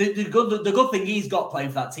 The good thing he's got playing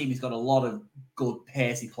for that team, he's got a lot of good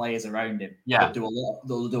pacey players around him. Yeah.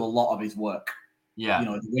 They'll do a lot of his work. Yeah. You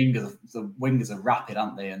know, the wingers are rapid,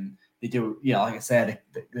 aren't they? And they do, like I said,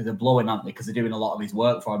 they're blowing, aren't they? Because they're doing a lot of his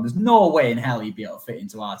work for him. There's no way in hell he'd be able to fit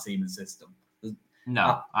into our team and system.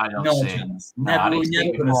 No, I don't no see chance. it. Never going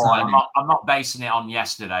to sign him. I'm not basing it on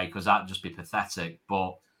yesterday because that'd just be pathetic.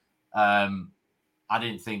 But I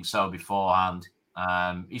didn't think so beforehand.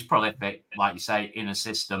 He's prolific, like you say, in a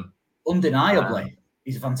system. Undeniably.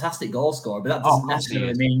 He's a fantastic goal scorer, but that doesn't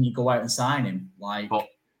necessarily mean you go out and sign him. But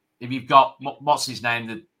if you've got, what's his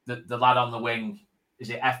name, the lad on the wing,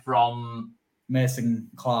 is it Ephron? Mason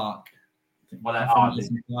Clark.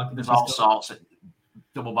 There's all sorts of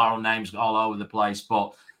double-barrel names all over the place,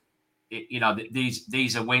 but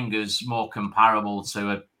these are wingers more comparable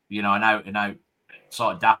to an out-and-out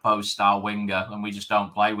sort of Dapo style winger, and we just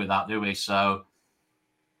don't play with that, do we? So,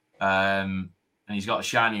 and he's got a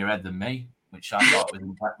shinier head than me, which I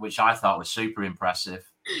thought was super impressive.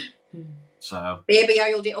 So baby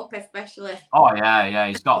oiled it up, especially. Oh yeah,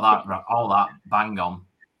 he's got that all that bang on.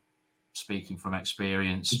 Speaking from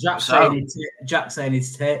experience, Jack saying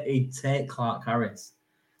he'd take Clark-Harris.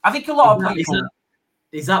 I think a lot of people.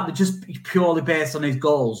 Is that just purely based on his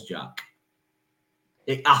goals, Jack?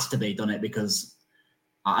 It has to be, doesn't it? Because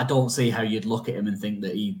I don't see how you'd look at him and think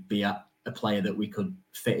that he'd be a player that we could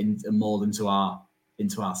fit in and mold into our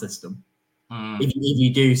system. If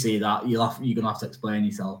you do see that, you're gonna have to explain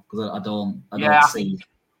yourself because I don't see.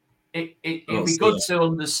 It'd be good to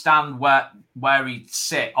understand where he'd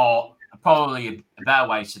sit, or probably a better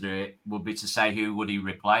way to do it would be to say who would he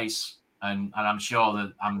replace, and I'm sure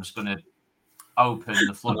that I'm just going to open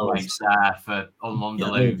the floodgates there for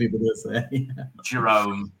Unlunderloo,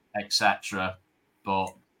 Jerome, etc.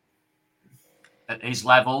 But at his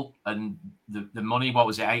level and the money, what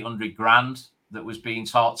was it, 800 grand that was being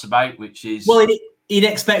talked about, which is he'd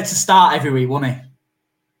expect to start every week, wouldn't he?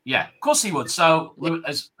 Yeah, of course he would. So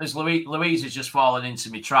as Louise has just fallen into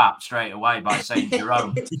my trap straight away by saying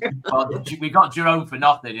Jerome. Well, we got Jerome for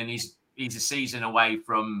nothing, and he's a season away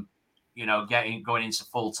from going into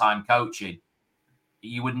full-time coaching.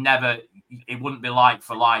 You would never. It wouldn't be like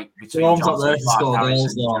for like between Jerome's not there to score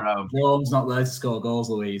goals, though. Jerome's not there to score goals,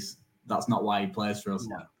 Louise. That's not why he plays for us.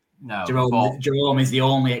 No. Jerome is the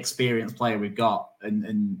only experienced player we've got,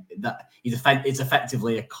 and that it's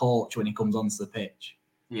effectively a coach when he comes onto the pitch.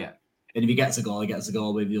 Yeah, and if he gets a goal, he gets a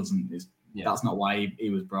goal. But if he doesn't, that's not why he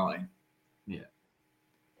was brought in. Yeah.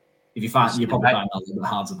 If you probably find that a little bit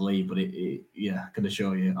hard to believe, but I can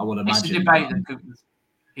assure you, I would imagine. It's a debate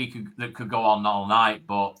that could go on all night,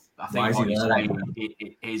 but I think what he's saying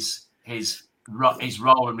his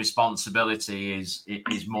role and responsibility is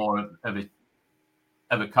more of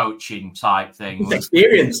a coaching type thing. It's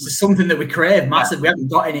experience. It's something that we crave massive. Yeah. We haven't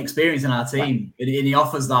got any experience in our team, and he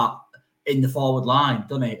offers that in the forward line,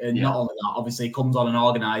 doesn't he? And not only that, obviously, he comes on and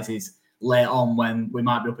organises late on when we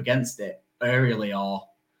might be up against it early or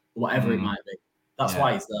whatever it might be. That's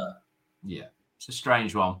why he's there. Yeah, it's a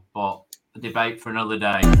strange one, but a debate for another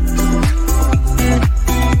day.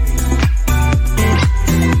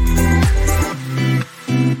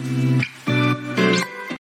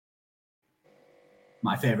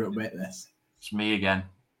 My favourite bit, this. It's me again.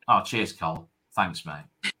 Oh, cheers, Cole. Thanks, mate.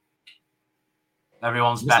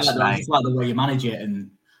 Everyone's It's best, like mate. It's like the way you manage it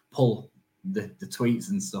and pull the tweets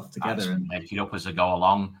and stuff together and make it up as I go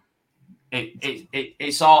along.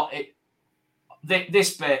 It's all.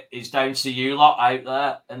 This bit is down to you lot out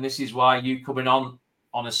there, and this is why you coming on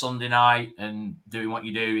a Sunday night and doing what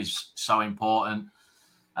you do is so important.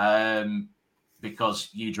 Because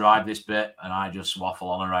you drive this bit and I just waffle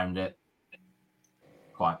on around it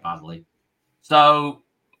quite badly. So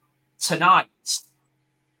tonight,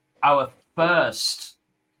 our first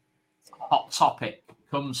hot topic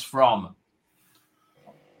comes from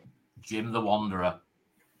Jim the Wanderer,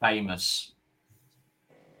 famous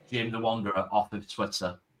Jim the Wanderer off of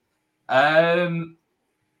Twitter.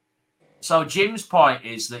 So Jim's point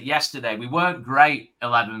is that yesterday we weren't great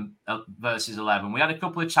 11 versus 11. We had a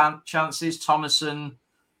couple of chances. Thomason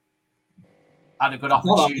had a good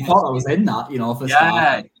opportunity. I thought I was in that, for start.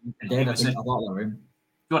 I thought they were in.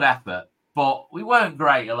 Good effort. But we weren't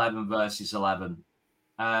great 11 versus 11.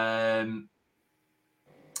 But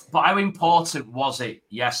how important was it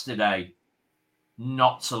yesterday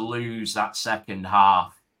not to lose that second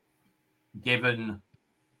half, given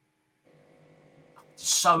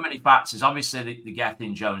so many factors? Obviously, the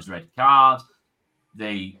Gethin Jones red card,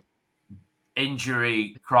 the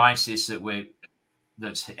injury crisis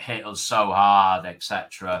that's hit us so hard,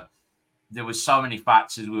 etc. There was so many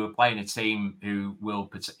factors. We were playing a team who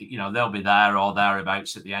will, they'll be there or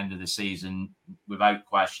thereabouts at the end of the season without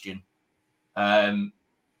question. We're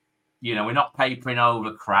not papering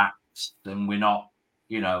over cracks, and we're not,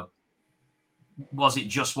 was it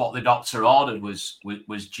just what the doctor ordered was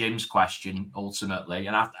Jim's question ultimately.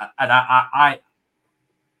 And I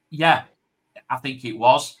think it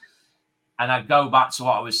was. And I go back to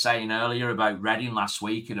what I was saying earlier about Reading last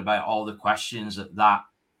week and about all the questions that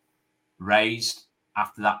raised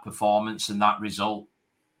after that performance and that result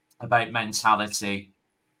about mentality,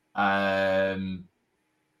 attitude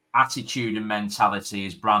and mentality,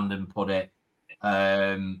 as Brandon put it.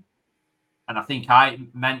 And I think I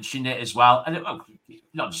mentioned it as well. And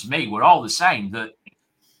not just me, we're all the same, that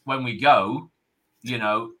when we go, we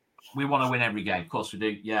want to win every game. Of course we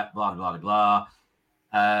do. Yeah, blah, blah, blah,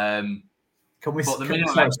 blah. Can we?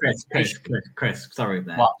 Chris, sorry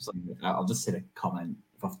there. I'll just say a comment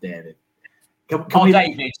off David.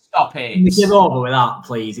 David, stop it. Can we give over with that,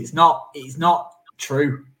 please? It's not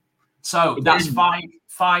true. So that's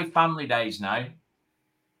five family days now,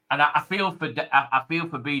 and I feel for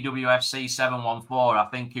BWFC 714. I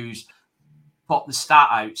think who's put the stat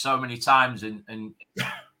out so many times and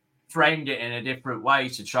framed it in a different way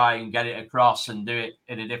to try and get it across and do it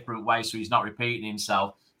in a different way so he's not repeating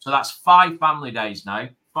himself. So that's 5 family days now,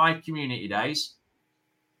 5 community days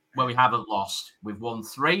where we haven't lost. We've won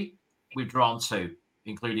 3, we've drawn 2,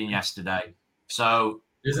 including yesterday. So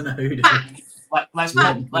isn't a hoodoo. Let's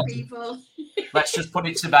just put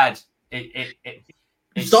it to bed.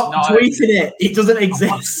 Stop tweeting it. It doesn't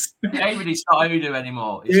exist. David, it's not hoodoo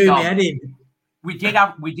anymore. We did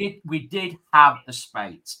have a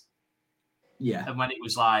spate. Yeah. And when it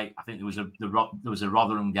was like, I think there was a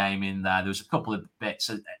Rotherham game in there. There was a couple of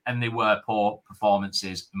bits, and they were poor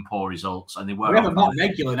performances and poor results. And they were. We haven't got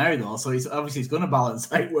regular now though, so it's going to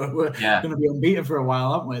balance out. We're going to be unbeaten for a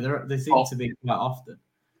while, aren't we? They seem to be quite often.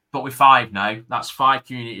 But we're 5 now. That's 5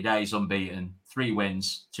 community days unbeaten, 3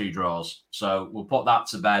 wins, 2 draws. So we'll put that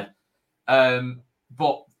to bed.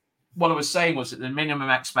 But what I was saying was that the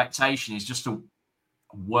minimum expectation is just to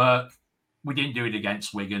work. We didn't do it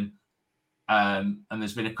against Wigan. And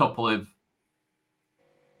there's been a couple of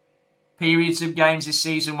periods of games this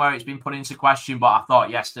season where it's been put into question. But I thought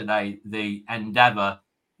yesterday the endeavour,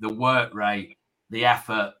 the work rate, the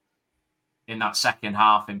effort in that second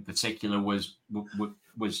half in particular was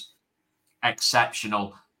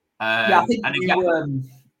exceptional. I think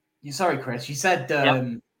you're sorry, Chris. You said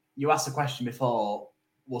you asked a question before.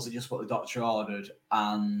 Was it just what the doctor ordered,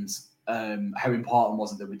 and how important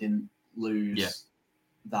was it that we didn't lose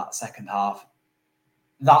that second half?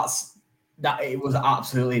 That it was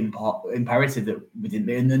absolutely imperative that we didn't.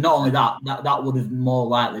 And not only that would have more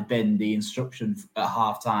likely been the instruction at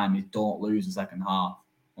half time is don't lose the second half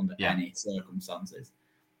under any circumstances.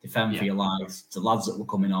 Defend for your lives. The lads that were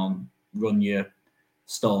coming on, run your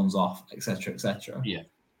stones off, etc., etc. Yeah.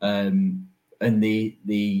 And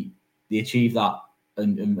they achieved that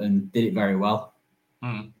and did it very well.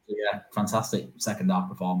 Mm. So, fantastic second half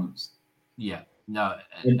performance. Yeah. No.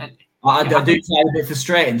 I do find it a bit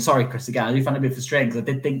frustrating. Sorry, Chris, again. I do find it a bit frustrating because I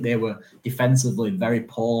did think they were defensively very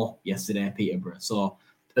poor yesterday at Peterborough. So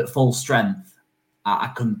at full strength, I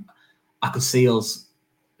could see us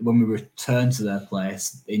when we return to their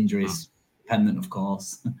place, injuries dependent, of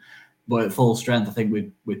course. But at full strength, I think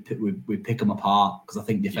we'd pick them apart because I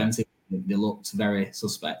think defensively They looked very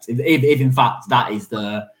suspect. If in fact that is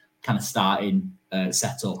the kind of starting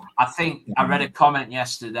setup. I think I read a comment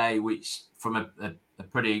yesterday, which from a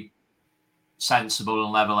pretty sensible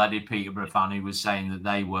and level-headed Peterborough fan, who was saying that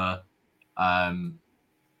they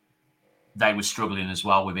were struggling as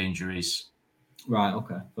well with injuries. Right.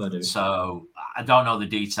 Okay. So I don't know the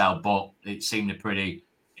detail, but it seemed a pretty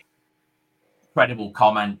credible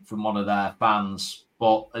comment from one of their fans.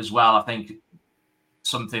 But as well, I think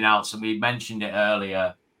something else, and we mentioned it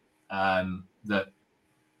earlier, that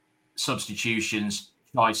choices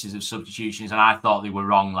of substitutions, and I thought they were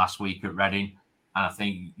wrong last week at Reading, and I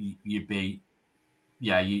think you'd be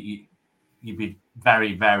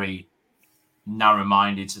very, very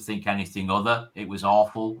narrow-minded to think anything other. It was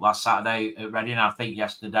awful last Saturday at Reading. I think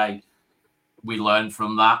yesterday we learned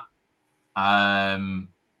from that. I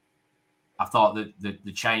thought that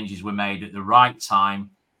the changes were made at the right time.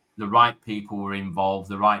 The right people were involved,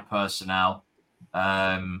 the right personnel.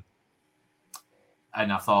 And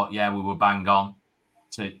I thought, we were bang on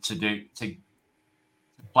to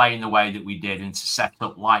play in the way that we did and to set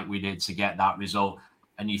up like we did to get that result.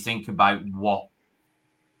 And you think about what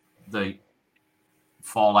the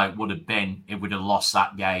fallout would have been if we'd have lost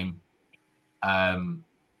that game. Dread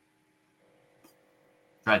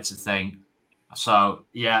to think. So,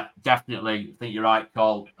 definitely. I think you're right,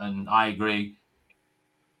 Cole, and I agree.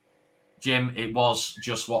 Jim, it was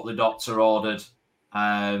just what the doctor ordered.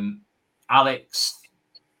 Alex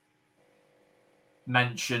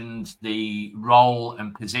mentioned the role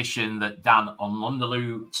and position that Dan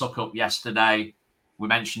Onlundulu took up yesterday. We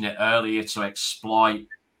mentioned it earlier, to exploit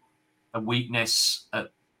a weakness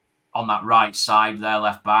on that right side there,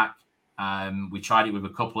 left back. We tried it with a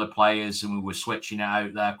couple of players and we were switching it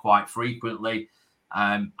out there quite frequently.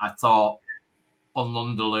 I thought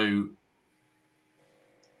Onlundulu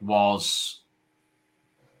was...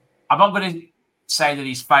 I'm not going to say that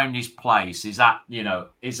he's found his place. Is that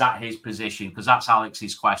his position? Because that's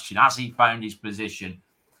Alex's question. Has he found his position?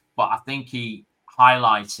 But I think he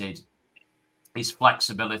highlighted his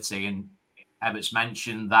flexibility, and Evert's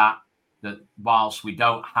mentioned that whilst we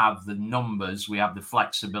don't have the numbers, we have the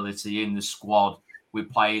flexibility in the squad with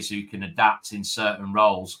players who can adapt in certain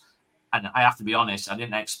roles. And I have to be honest, I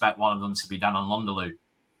didn't expect one of them to be Dan Onlundulu.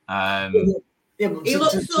 He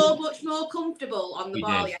looked so much more comfortable on the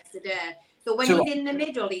ball yesterday. So when he's in the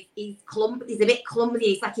middle, he's a bit clumsy.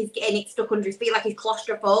 It's like he's getting it stuck under his feet, like he's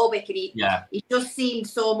claustrophobic, and he just seemed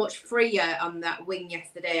so much freer on that wing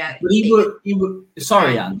yesterday. But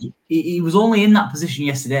sorry, Andy. He was only in that position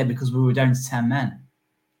yesterday because we were down to 10 men.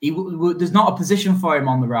 There's not a position for him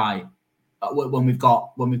on the right when we've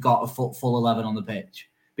got a full 11 on the pitch,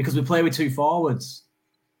 because we play with two forwards.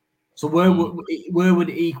 So where would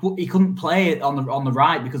he couldn't play it on the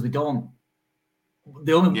right, because we don't.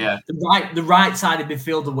 The right sided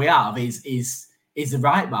midfielder we have is the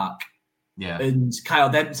right back. Yeah. And Kyle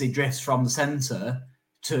Dempsey drifts from the centre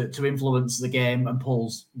to influence the game and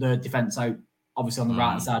pulls the defence out, obviously on the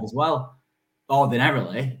right side as well,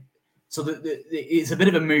 ordinarily. So it's a bit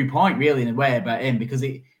of a moot point, really, in a way, about him, because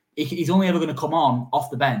he's only ever going to come on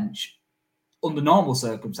off the bench under normal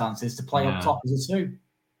circumstances to play up top as a two.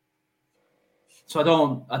 So I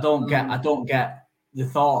don't get the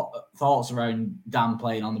thoughts around Dan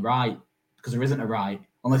playing on the right, because there isn't a right,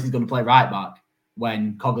 unless he's going to play right back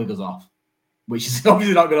when Cogley goes off, which is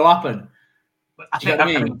obviously not going to happen. But I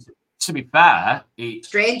think, to be fair,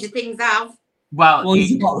 stranger things have. Well,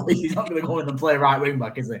 he's not going to go in and play right wing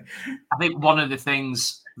back, is he? I think one of the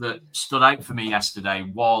things that stood out for me yesterday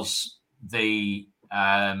was the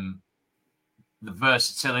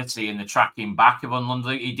versatility and the tracking back of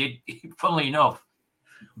Onlundulu. He did, funnily enough,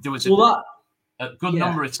 there was a good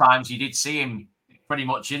number of times you did see him pretty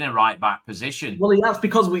much in a right back position. Well, that's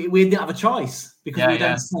because we didn't have a choice, because we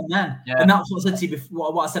didn't send men. And that's what I said to you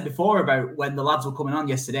before, what I said before about when the lads were coming on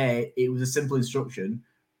yesterday. It was a simple instruction: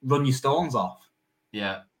 run your stones off.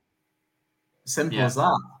 Yeah, simple as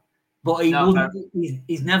that. But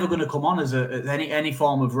he's never going to come on as any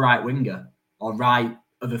form of right winger or right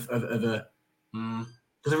of a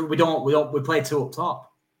because we play two up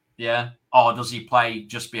top. Yeah. Or does he play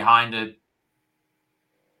just behind a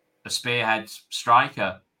spearhead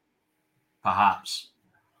striker, perhaps?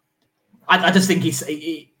 I just think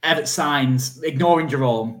Everett signs, ignoring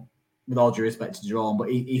Jerome, with all due respect to Jerome, but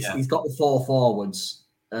he's got the four forwards,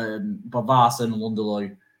 Bavarsson,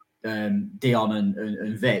 Onlundulu, Dion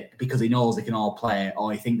and Vic, because he knows they can all play,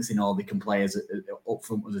 or he thinks they can play as up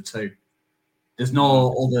front as a two. There's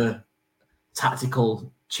no other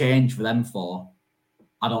tactical change for them four.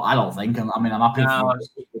 I don't think. I'm happy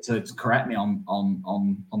to correct me on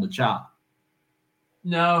the chat.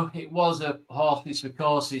 No, it was a horses for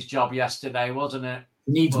courses job yesterday, wasn't it?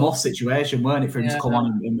 It needs more situation, weren't it, for him to come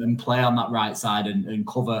on and play on that right side and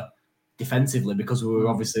cover defensively, because we were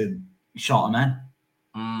obviously short of men.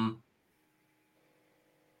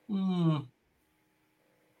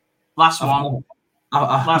 Last one.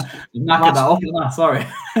 I knackered that off, sorry.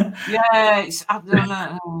 Yeah, I don't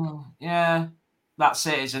know. Yeah, that's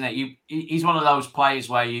it, isn't it? He's one of those players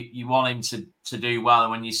where you want him to do well,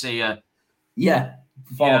 and when you see you know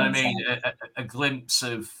what I mean, a glimpse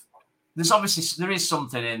of. There is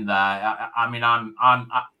something in there. I mean, I'm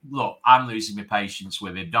losing my patience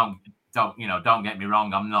with him. Don't get me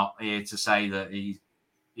wrong. I'm not here to say that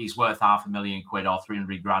he's worth £500,000 or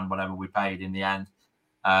 300 grand, whatever we paid in the end.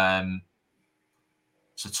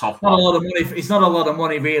 It's a tough one. A lot of money. It's not a lot of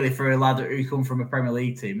money really for a lad who come from a Premier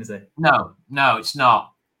League team, is it? No, it's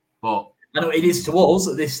not. But I know it is to us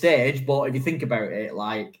at this stage. But if you think about it,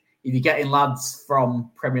 like if you're getting lads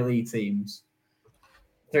from Premier League teams,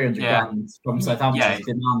 300 grand from Southampton's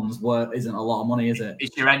demands isn't a lot of money, is it?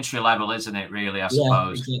 It's your entry level, isn't it? Really, I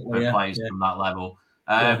suppose, for players from that level.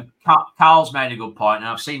 Carl's made a good point, and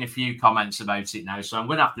I've seen a few comments about it now, so I'm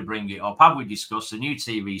going to have to bring it up. Have we discussed the new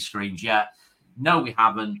TV screens yet? No, we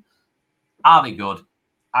haven't. Are they good?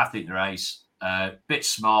 I think they're ace. Bit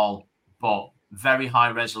small, but very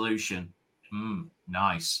high resolution.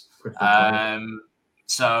 Nice.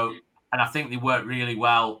 So, and I think they work really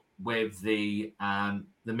well with the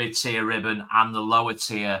mid-tier ribbon and the lower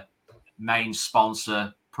tier main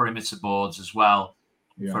sponsor perimeter boards as well,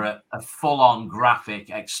 for a full-on graphic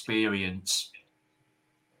experience.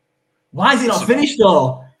 Why is it not finished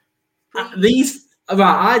though?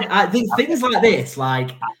 I think things like this,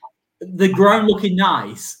 like the ground looking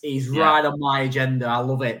nice, is right on my agenda. I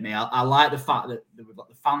love it, mate. I like the fact that we've got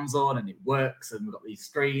the fan zone and it works, and we've got these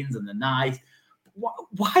screens and they're nice.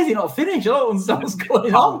 Why is it not finished? I don't understand what's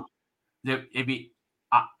going on. I'm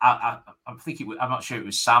not sure it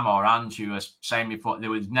was Sam or Ange who was saying before there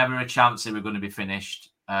was never a chance they were going to be finished.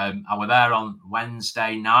 I was there on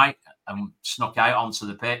Wednesday night and snuck out onto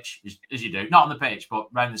the pitch, as you do, not on the pitch, but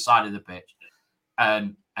around the side of the pitch.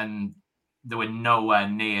 And they were nowhere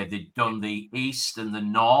near. They'd done the east and the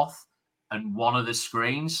north and one of the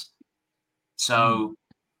screens. So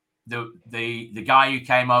the guy who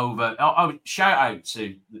came over, shout out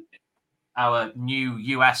to our new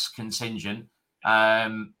US contingent,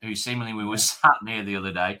 who seemingly we were sat near the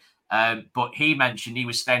other day. But he mentioned he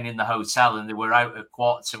was staying in the hotel and they were out at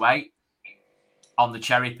 7:45 on the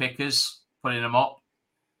cherry pickers, putting them up.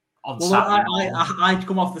 I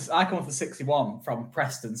come off the 61 from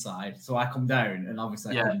Preston side, so I come down and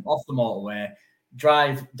obviously I come off the motorway,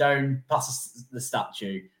 drive down past the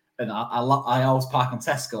statue, and I always park on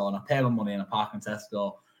Tesco, and I pay my money and I park on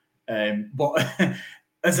Tesco. But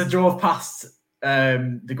as I drove past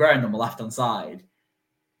the ground on my left hand side,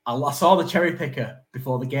 I saw the cherry picker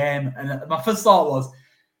before the game, and my first thought was,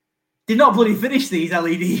 did not bloody finish these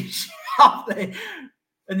LEDs, have they?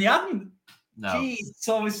 And they hadn't. No. Jeez,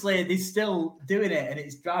 so obviously they're still doing it, and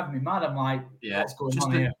it's driving me mad. I'm like, what's going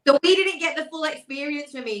on here? So we didn't get the full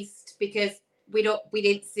experience from East because we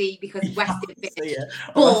didn't see, because West didn't finish.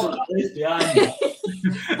 But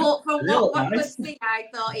from what was seen, I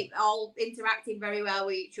thought it all interacted very well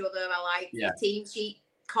with each other. I like the team sheet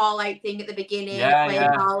call out thing at the beginning,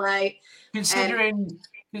 call out. Considering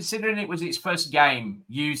it was its first game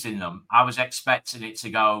using them, I was expecting it to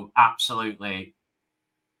go absolutely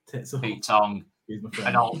Pete Tong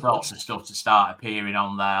and all sorts of stuff to start appearing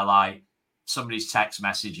on there, like somebody's text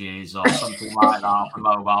messages or something like that off a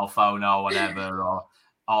mobile phone or whatever,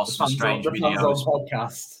 or some strange videos. Fanzone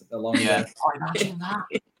Podcast along imagine that.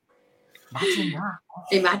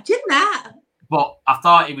 Imagine that. But I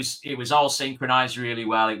thought it was all synchronized really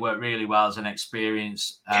well. It worked really well as an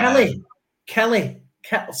experience. Kelly.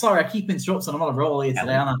 Sorry, I keep interrupting. I'm on a roll here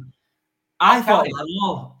today, aren't I? I thought,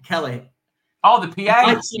 Kelly. Oh, the PA.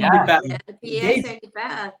 The PA sounded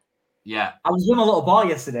better. Yeah. I was with my little boy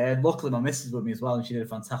yesterday, and luckily my missus was with me as well, and she did a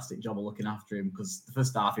fantastic job of looking after him, because the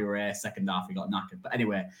first half he were here, second half he got knackered. But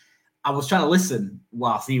anyway, I was trying to listen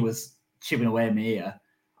whilst he was chipping away in my ear.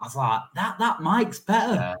 I was like, that mic's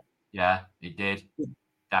better. Yeah, it did.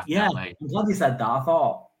 Definitely. Yeah, I'm glad you said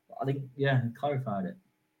that. He clarified it.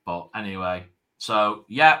 But anyway, so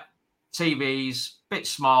TVs, bit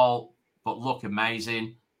small, but look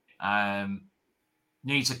amazing.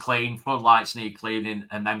 Needs a clean, floodlights need cleaning,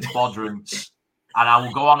 and then quadrants. And I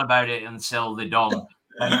will go on about it until they're done.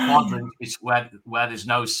 And quadrants is where there's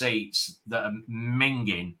no seats that are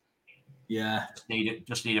minging. Yeah.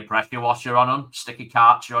 Just need a pressure washer on them, stick a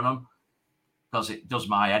Karcher on them, because it does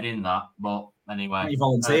my head in that. But anyway. You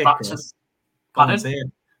volunteer, back Chris. volunteer.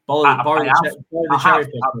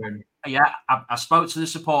 I spoke to the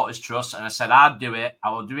supporters trust and I said I'd do it. I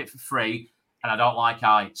will do it for free, and I don't like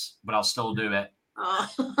heights, but I'll still do it.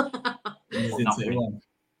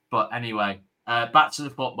 But anyway, back to the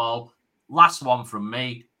football. Last one from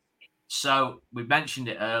me. So we mentioned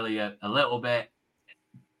it earlier a little bit.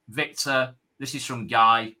 Victor, this is from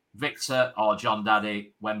Guy. Victor or John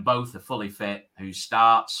Daddy, when both are fully fit, who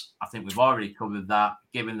starts? I think we've already covered that,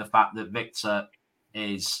 given the fact that Victor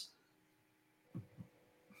is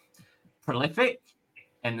prolific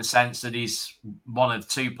in the sense that he's one of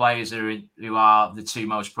two players who are the two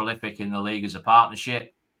most prolific in the league as a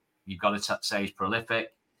partnership. You've got to say he's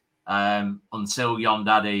prolific. Until John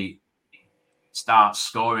Daddy starts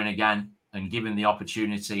scoring again and given the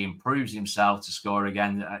opportunity, improves himself to score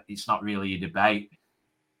again, it's not really a debate.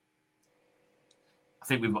 I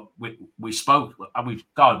think we spoke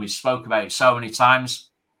about it so many times.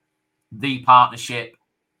 The partnership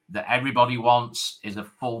that everybody wants is a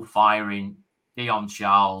full firing Dion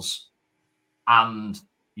Charles and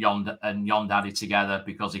John Daddy together,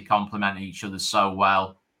 because they complement each other so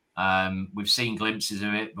well. We've seen glimpses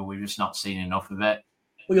of it, but we've just not seen enough of it.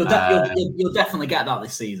 Well, you'll definitely get that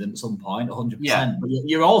this season at some point, 100%. Yeah. But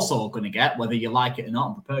you're also going to get, whether you like it or not,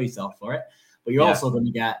 and prepare yourself for it, but you're also going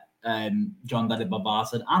to get John Daddy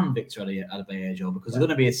Barbason and Victor Adebayo, because there's going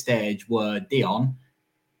to be a stage where Dion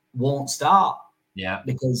won't start. Yeah.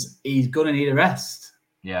 Because he's going to need a rest.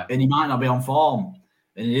 Yeah. And he might not be on form.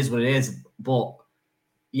 And it is what it is. But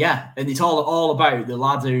yeah, and it's all about the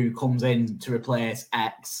lad who comes in to replace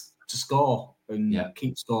X to score and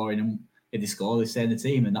keep scoring. And if they score, they stay in the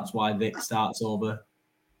team. And that's why Vic starts over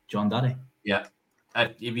John Daddy. Yeah.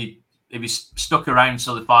 If you stuck around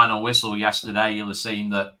till the final whistle yesterday, you'll have seen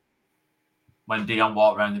that when Dion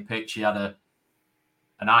walked around the pitch, he had an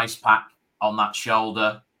ice pack on that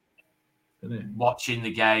shoulder. Watching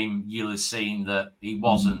the game, you'll have seen that he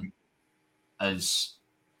wasn't as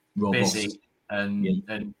robust. Busy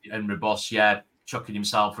and robust. Yeah, chucking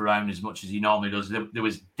himself around as much as he normally does. There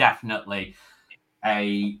was definitely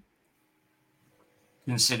a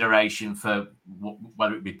consideration for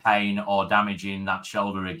whether it be pain or damaging that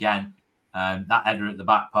shoulder again. That header at the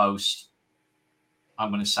back post, I'm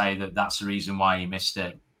going to say that's the reason why he missed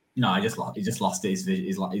it. No, he just lost his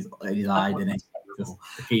eye, didn't he? Just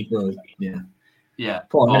the keeper, yeah.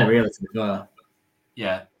 Poor minute, really, to be fair.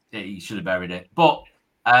 Yeah, he should have buried it. But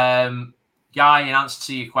Guy, in answer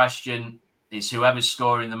to your question, it's whoever's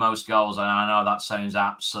scoring the most goals. And I know that sounds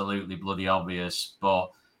absolutely bloody obvious,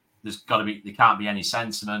 but there can't be any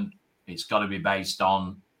sentiment. It's got to be based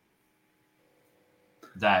on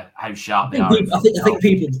how sharp they are. I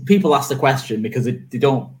think people ask the question because they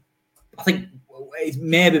don't. I think it's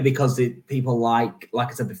maybe because people like I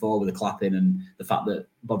said before, with the clapping and the fact that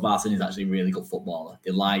Bob Varson is actually a really good footballer.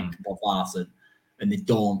 They like Bob Varson, and they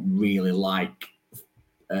don't really like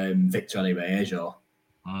Victor Adebayo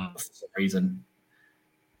for some reason.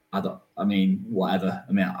 Whatever.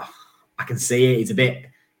 I can see it. It's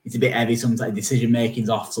a bit heavy sometimes. Decision making's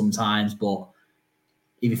off sometimes, but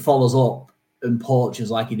if he follows up and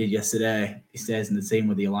poaches like he did yesterday, he stays in the team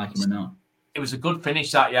whether you like him or not. It was a good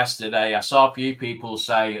finish that yesterday. I saw a few people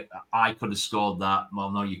say I could have scored that.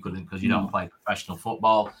 Well, no, you couldn't because you don't play professional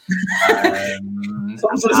football.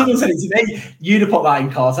 Someone said it to me. You'd have put that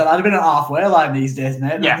in course. I'd have been at halfway line these days,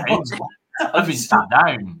 mate. Yeah, I'd been sat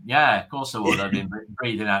down. Yeah, of course I would. I'd been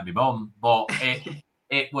breathing out my bum. But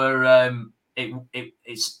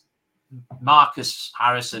it's Marcus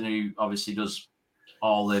Harrison, who obviously does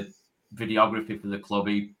all the videography for the club.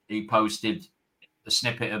 He posted a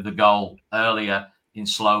snippet of the goal earlier in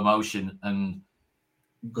slow motion, and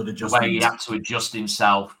the way he had to adjust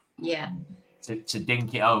himself to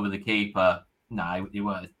dink it over the keeper. No, it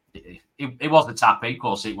was a tap-in, of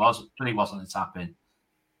course it was, but it wasn't a tap-in.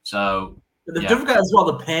 So they've got as well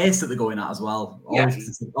the pace that they're going at as well.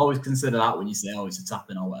 Always consider that when you say, it's a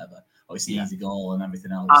tap-in or whatever. It's an easy goal and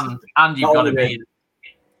everything else. And you've got to be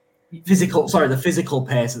physical. Sorry, the physical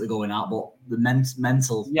pace that they're going at, but the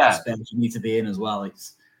mental space you need to be in as well.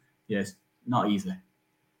 It's not easy.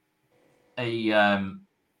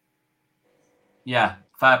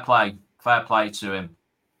 Fair play to him.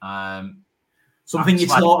 Something you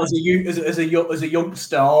taught as a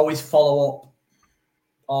youngster: always follow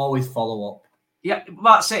up. Yeah,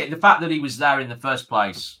 that's it. The fact that he was there in the first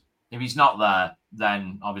place. If he's not there,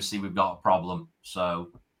 then obviously we've got a problem. So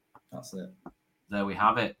that's it. There we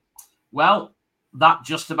have it. Well, that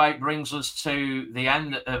just about brings us to the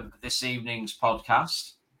end of this evening's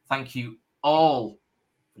podcast. Thank you all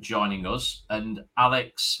for joining us. And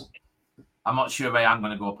Alex, I'm not sure if I am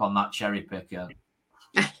going to go up on that cherry picker.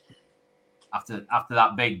 after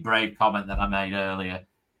that big brave comment that I made earlier.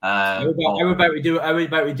 How about we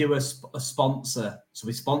do a sponsor? So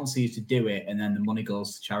we sponsor you to do it, and then the money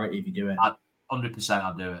goes to charity if you do it. 100%,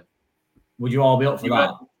 I'd do it. Would you all be up for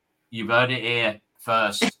that? You've heard it here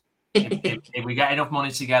first. if we get enough money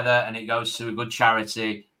together and it goes to a good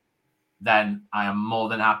charity, then I am more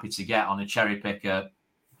than happy to get on a cherry picker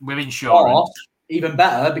with insurance. Or, even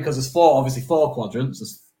better, because there's four quadrants.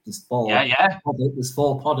 There's four. Yeah. There's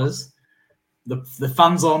 4 podders. The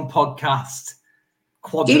Fanzone Podcast.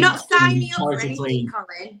 Do not sign me up for anything,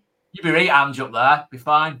 Colin. You be right, Ange, up there. Be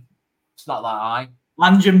fine. It's not that high.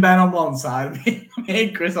 Ange and Ben on one side, me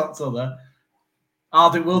and Chris on the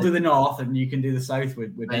other. We'll do the north, and you can do the south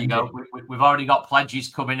with there you go. We've already got pledges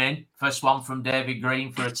coming in. First one from David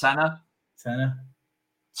Green for a tenner.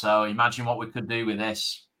 So imagine what we could do with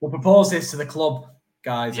this. We'll propose this to the club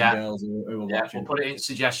guys and girls who are watching. We'll put it in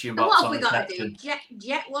suggestion box. box. What have we got to do?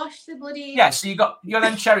 Jet wash the bloody. Yeah, so you got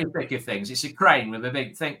them cherry picker things. It's a crane with a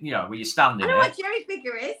big thing, where you're standing. I know what cherry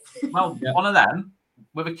picker is. Well, one of them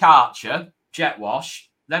with a karcher, jet wash,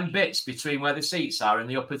 them bits between where the seats are and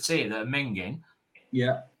the upper tier that are minging.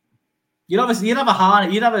 Yeah. You'd have a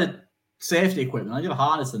harness. You'd have a safety equipment. You'd have a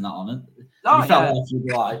harness and that on it. Oh, if you fell off,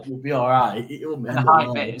 you'd be all right. And a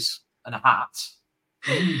high vis and a hat.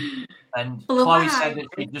 And Chloe said that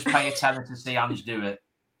she'd just pay a tenner to see Ange do it.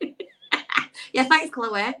 Yeah, thanks,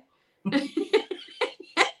 Chloe. I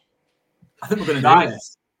think we're going to do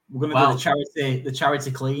this. We're going to do the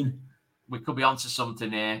charity clean. We could be onto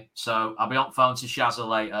something here. So I'll be on phone to Shazza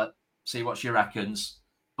later, see what she reckons.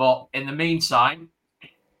 But in the meantime,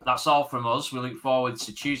 that's all from us. We look forward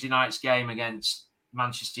to Tuesday night's game against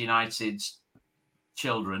Manchester United's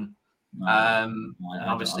children.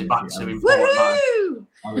 Obviously back to important matters.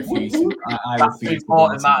 I refuse. Back to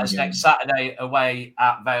important matters next Saturday away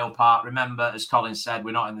at Vale Park. Remember, as Colin said,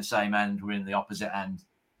 we're not in the same end. We're in the opposite end.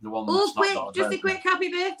 The one. Just a quick happy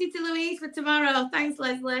birthday to Louise for tomorrow. Thanks,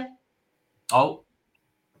 Leslie. Oh,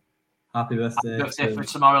 happy birthday for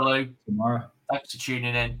tomorrow, Lou. Tomorrow. Thanks for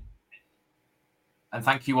tuning in. And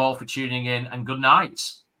thank you all for tuning in, and good night.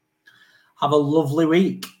 Have a lovely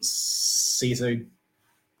week. See you soon.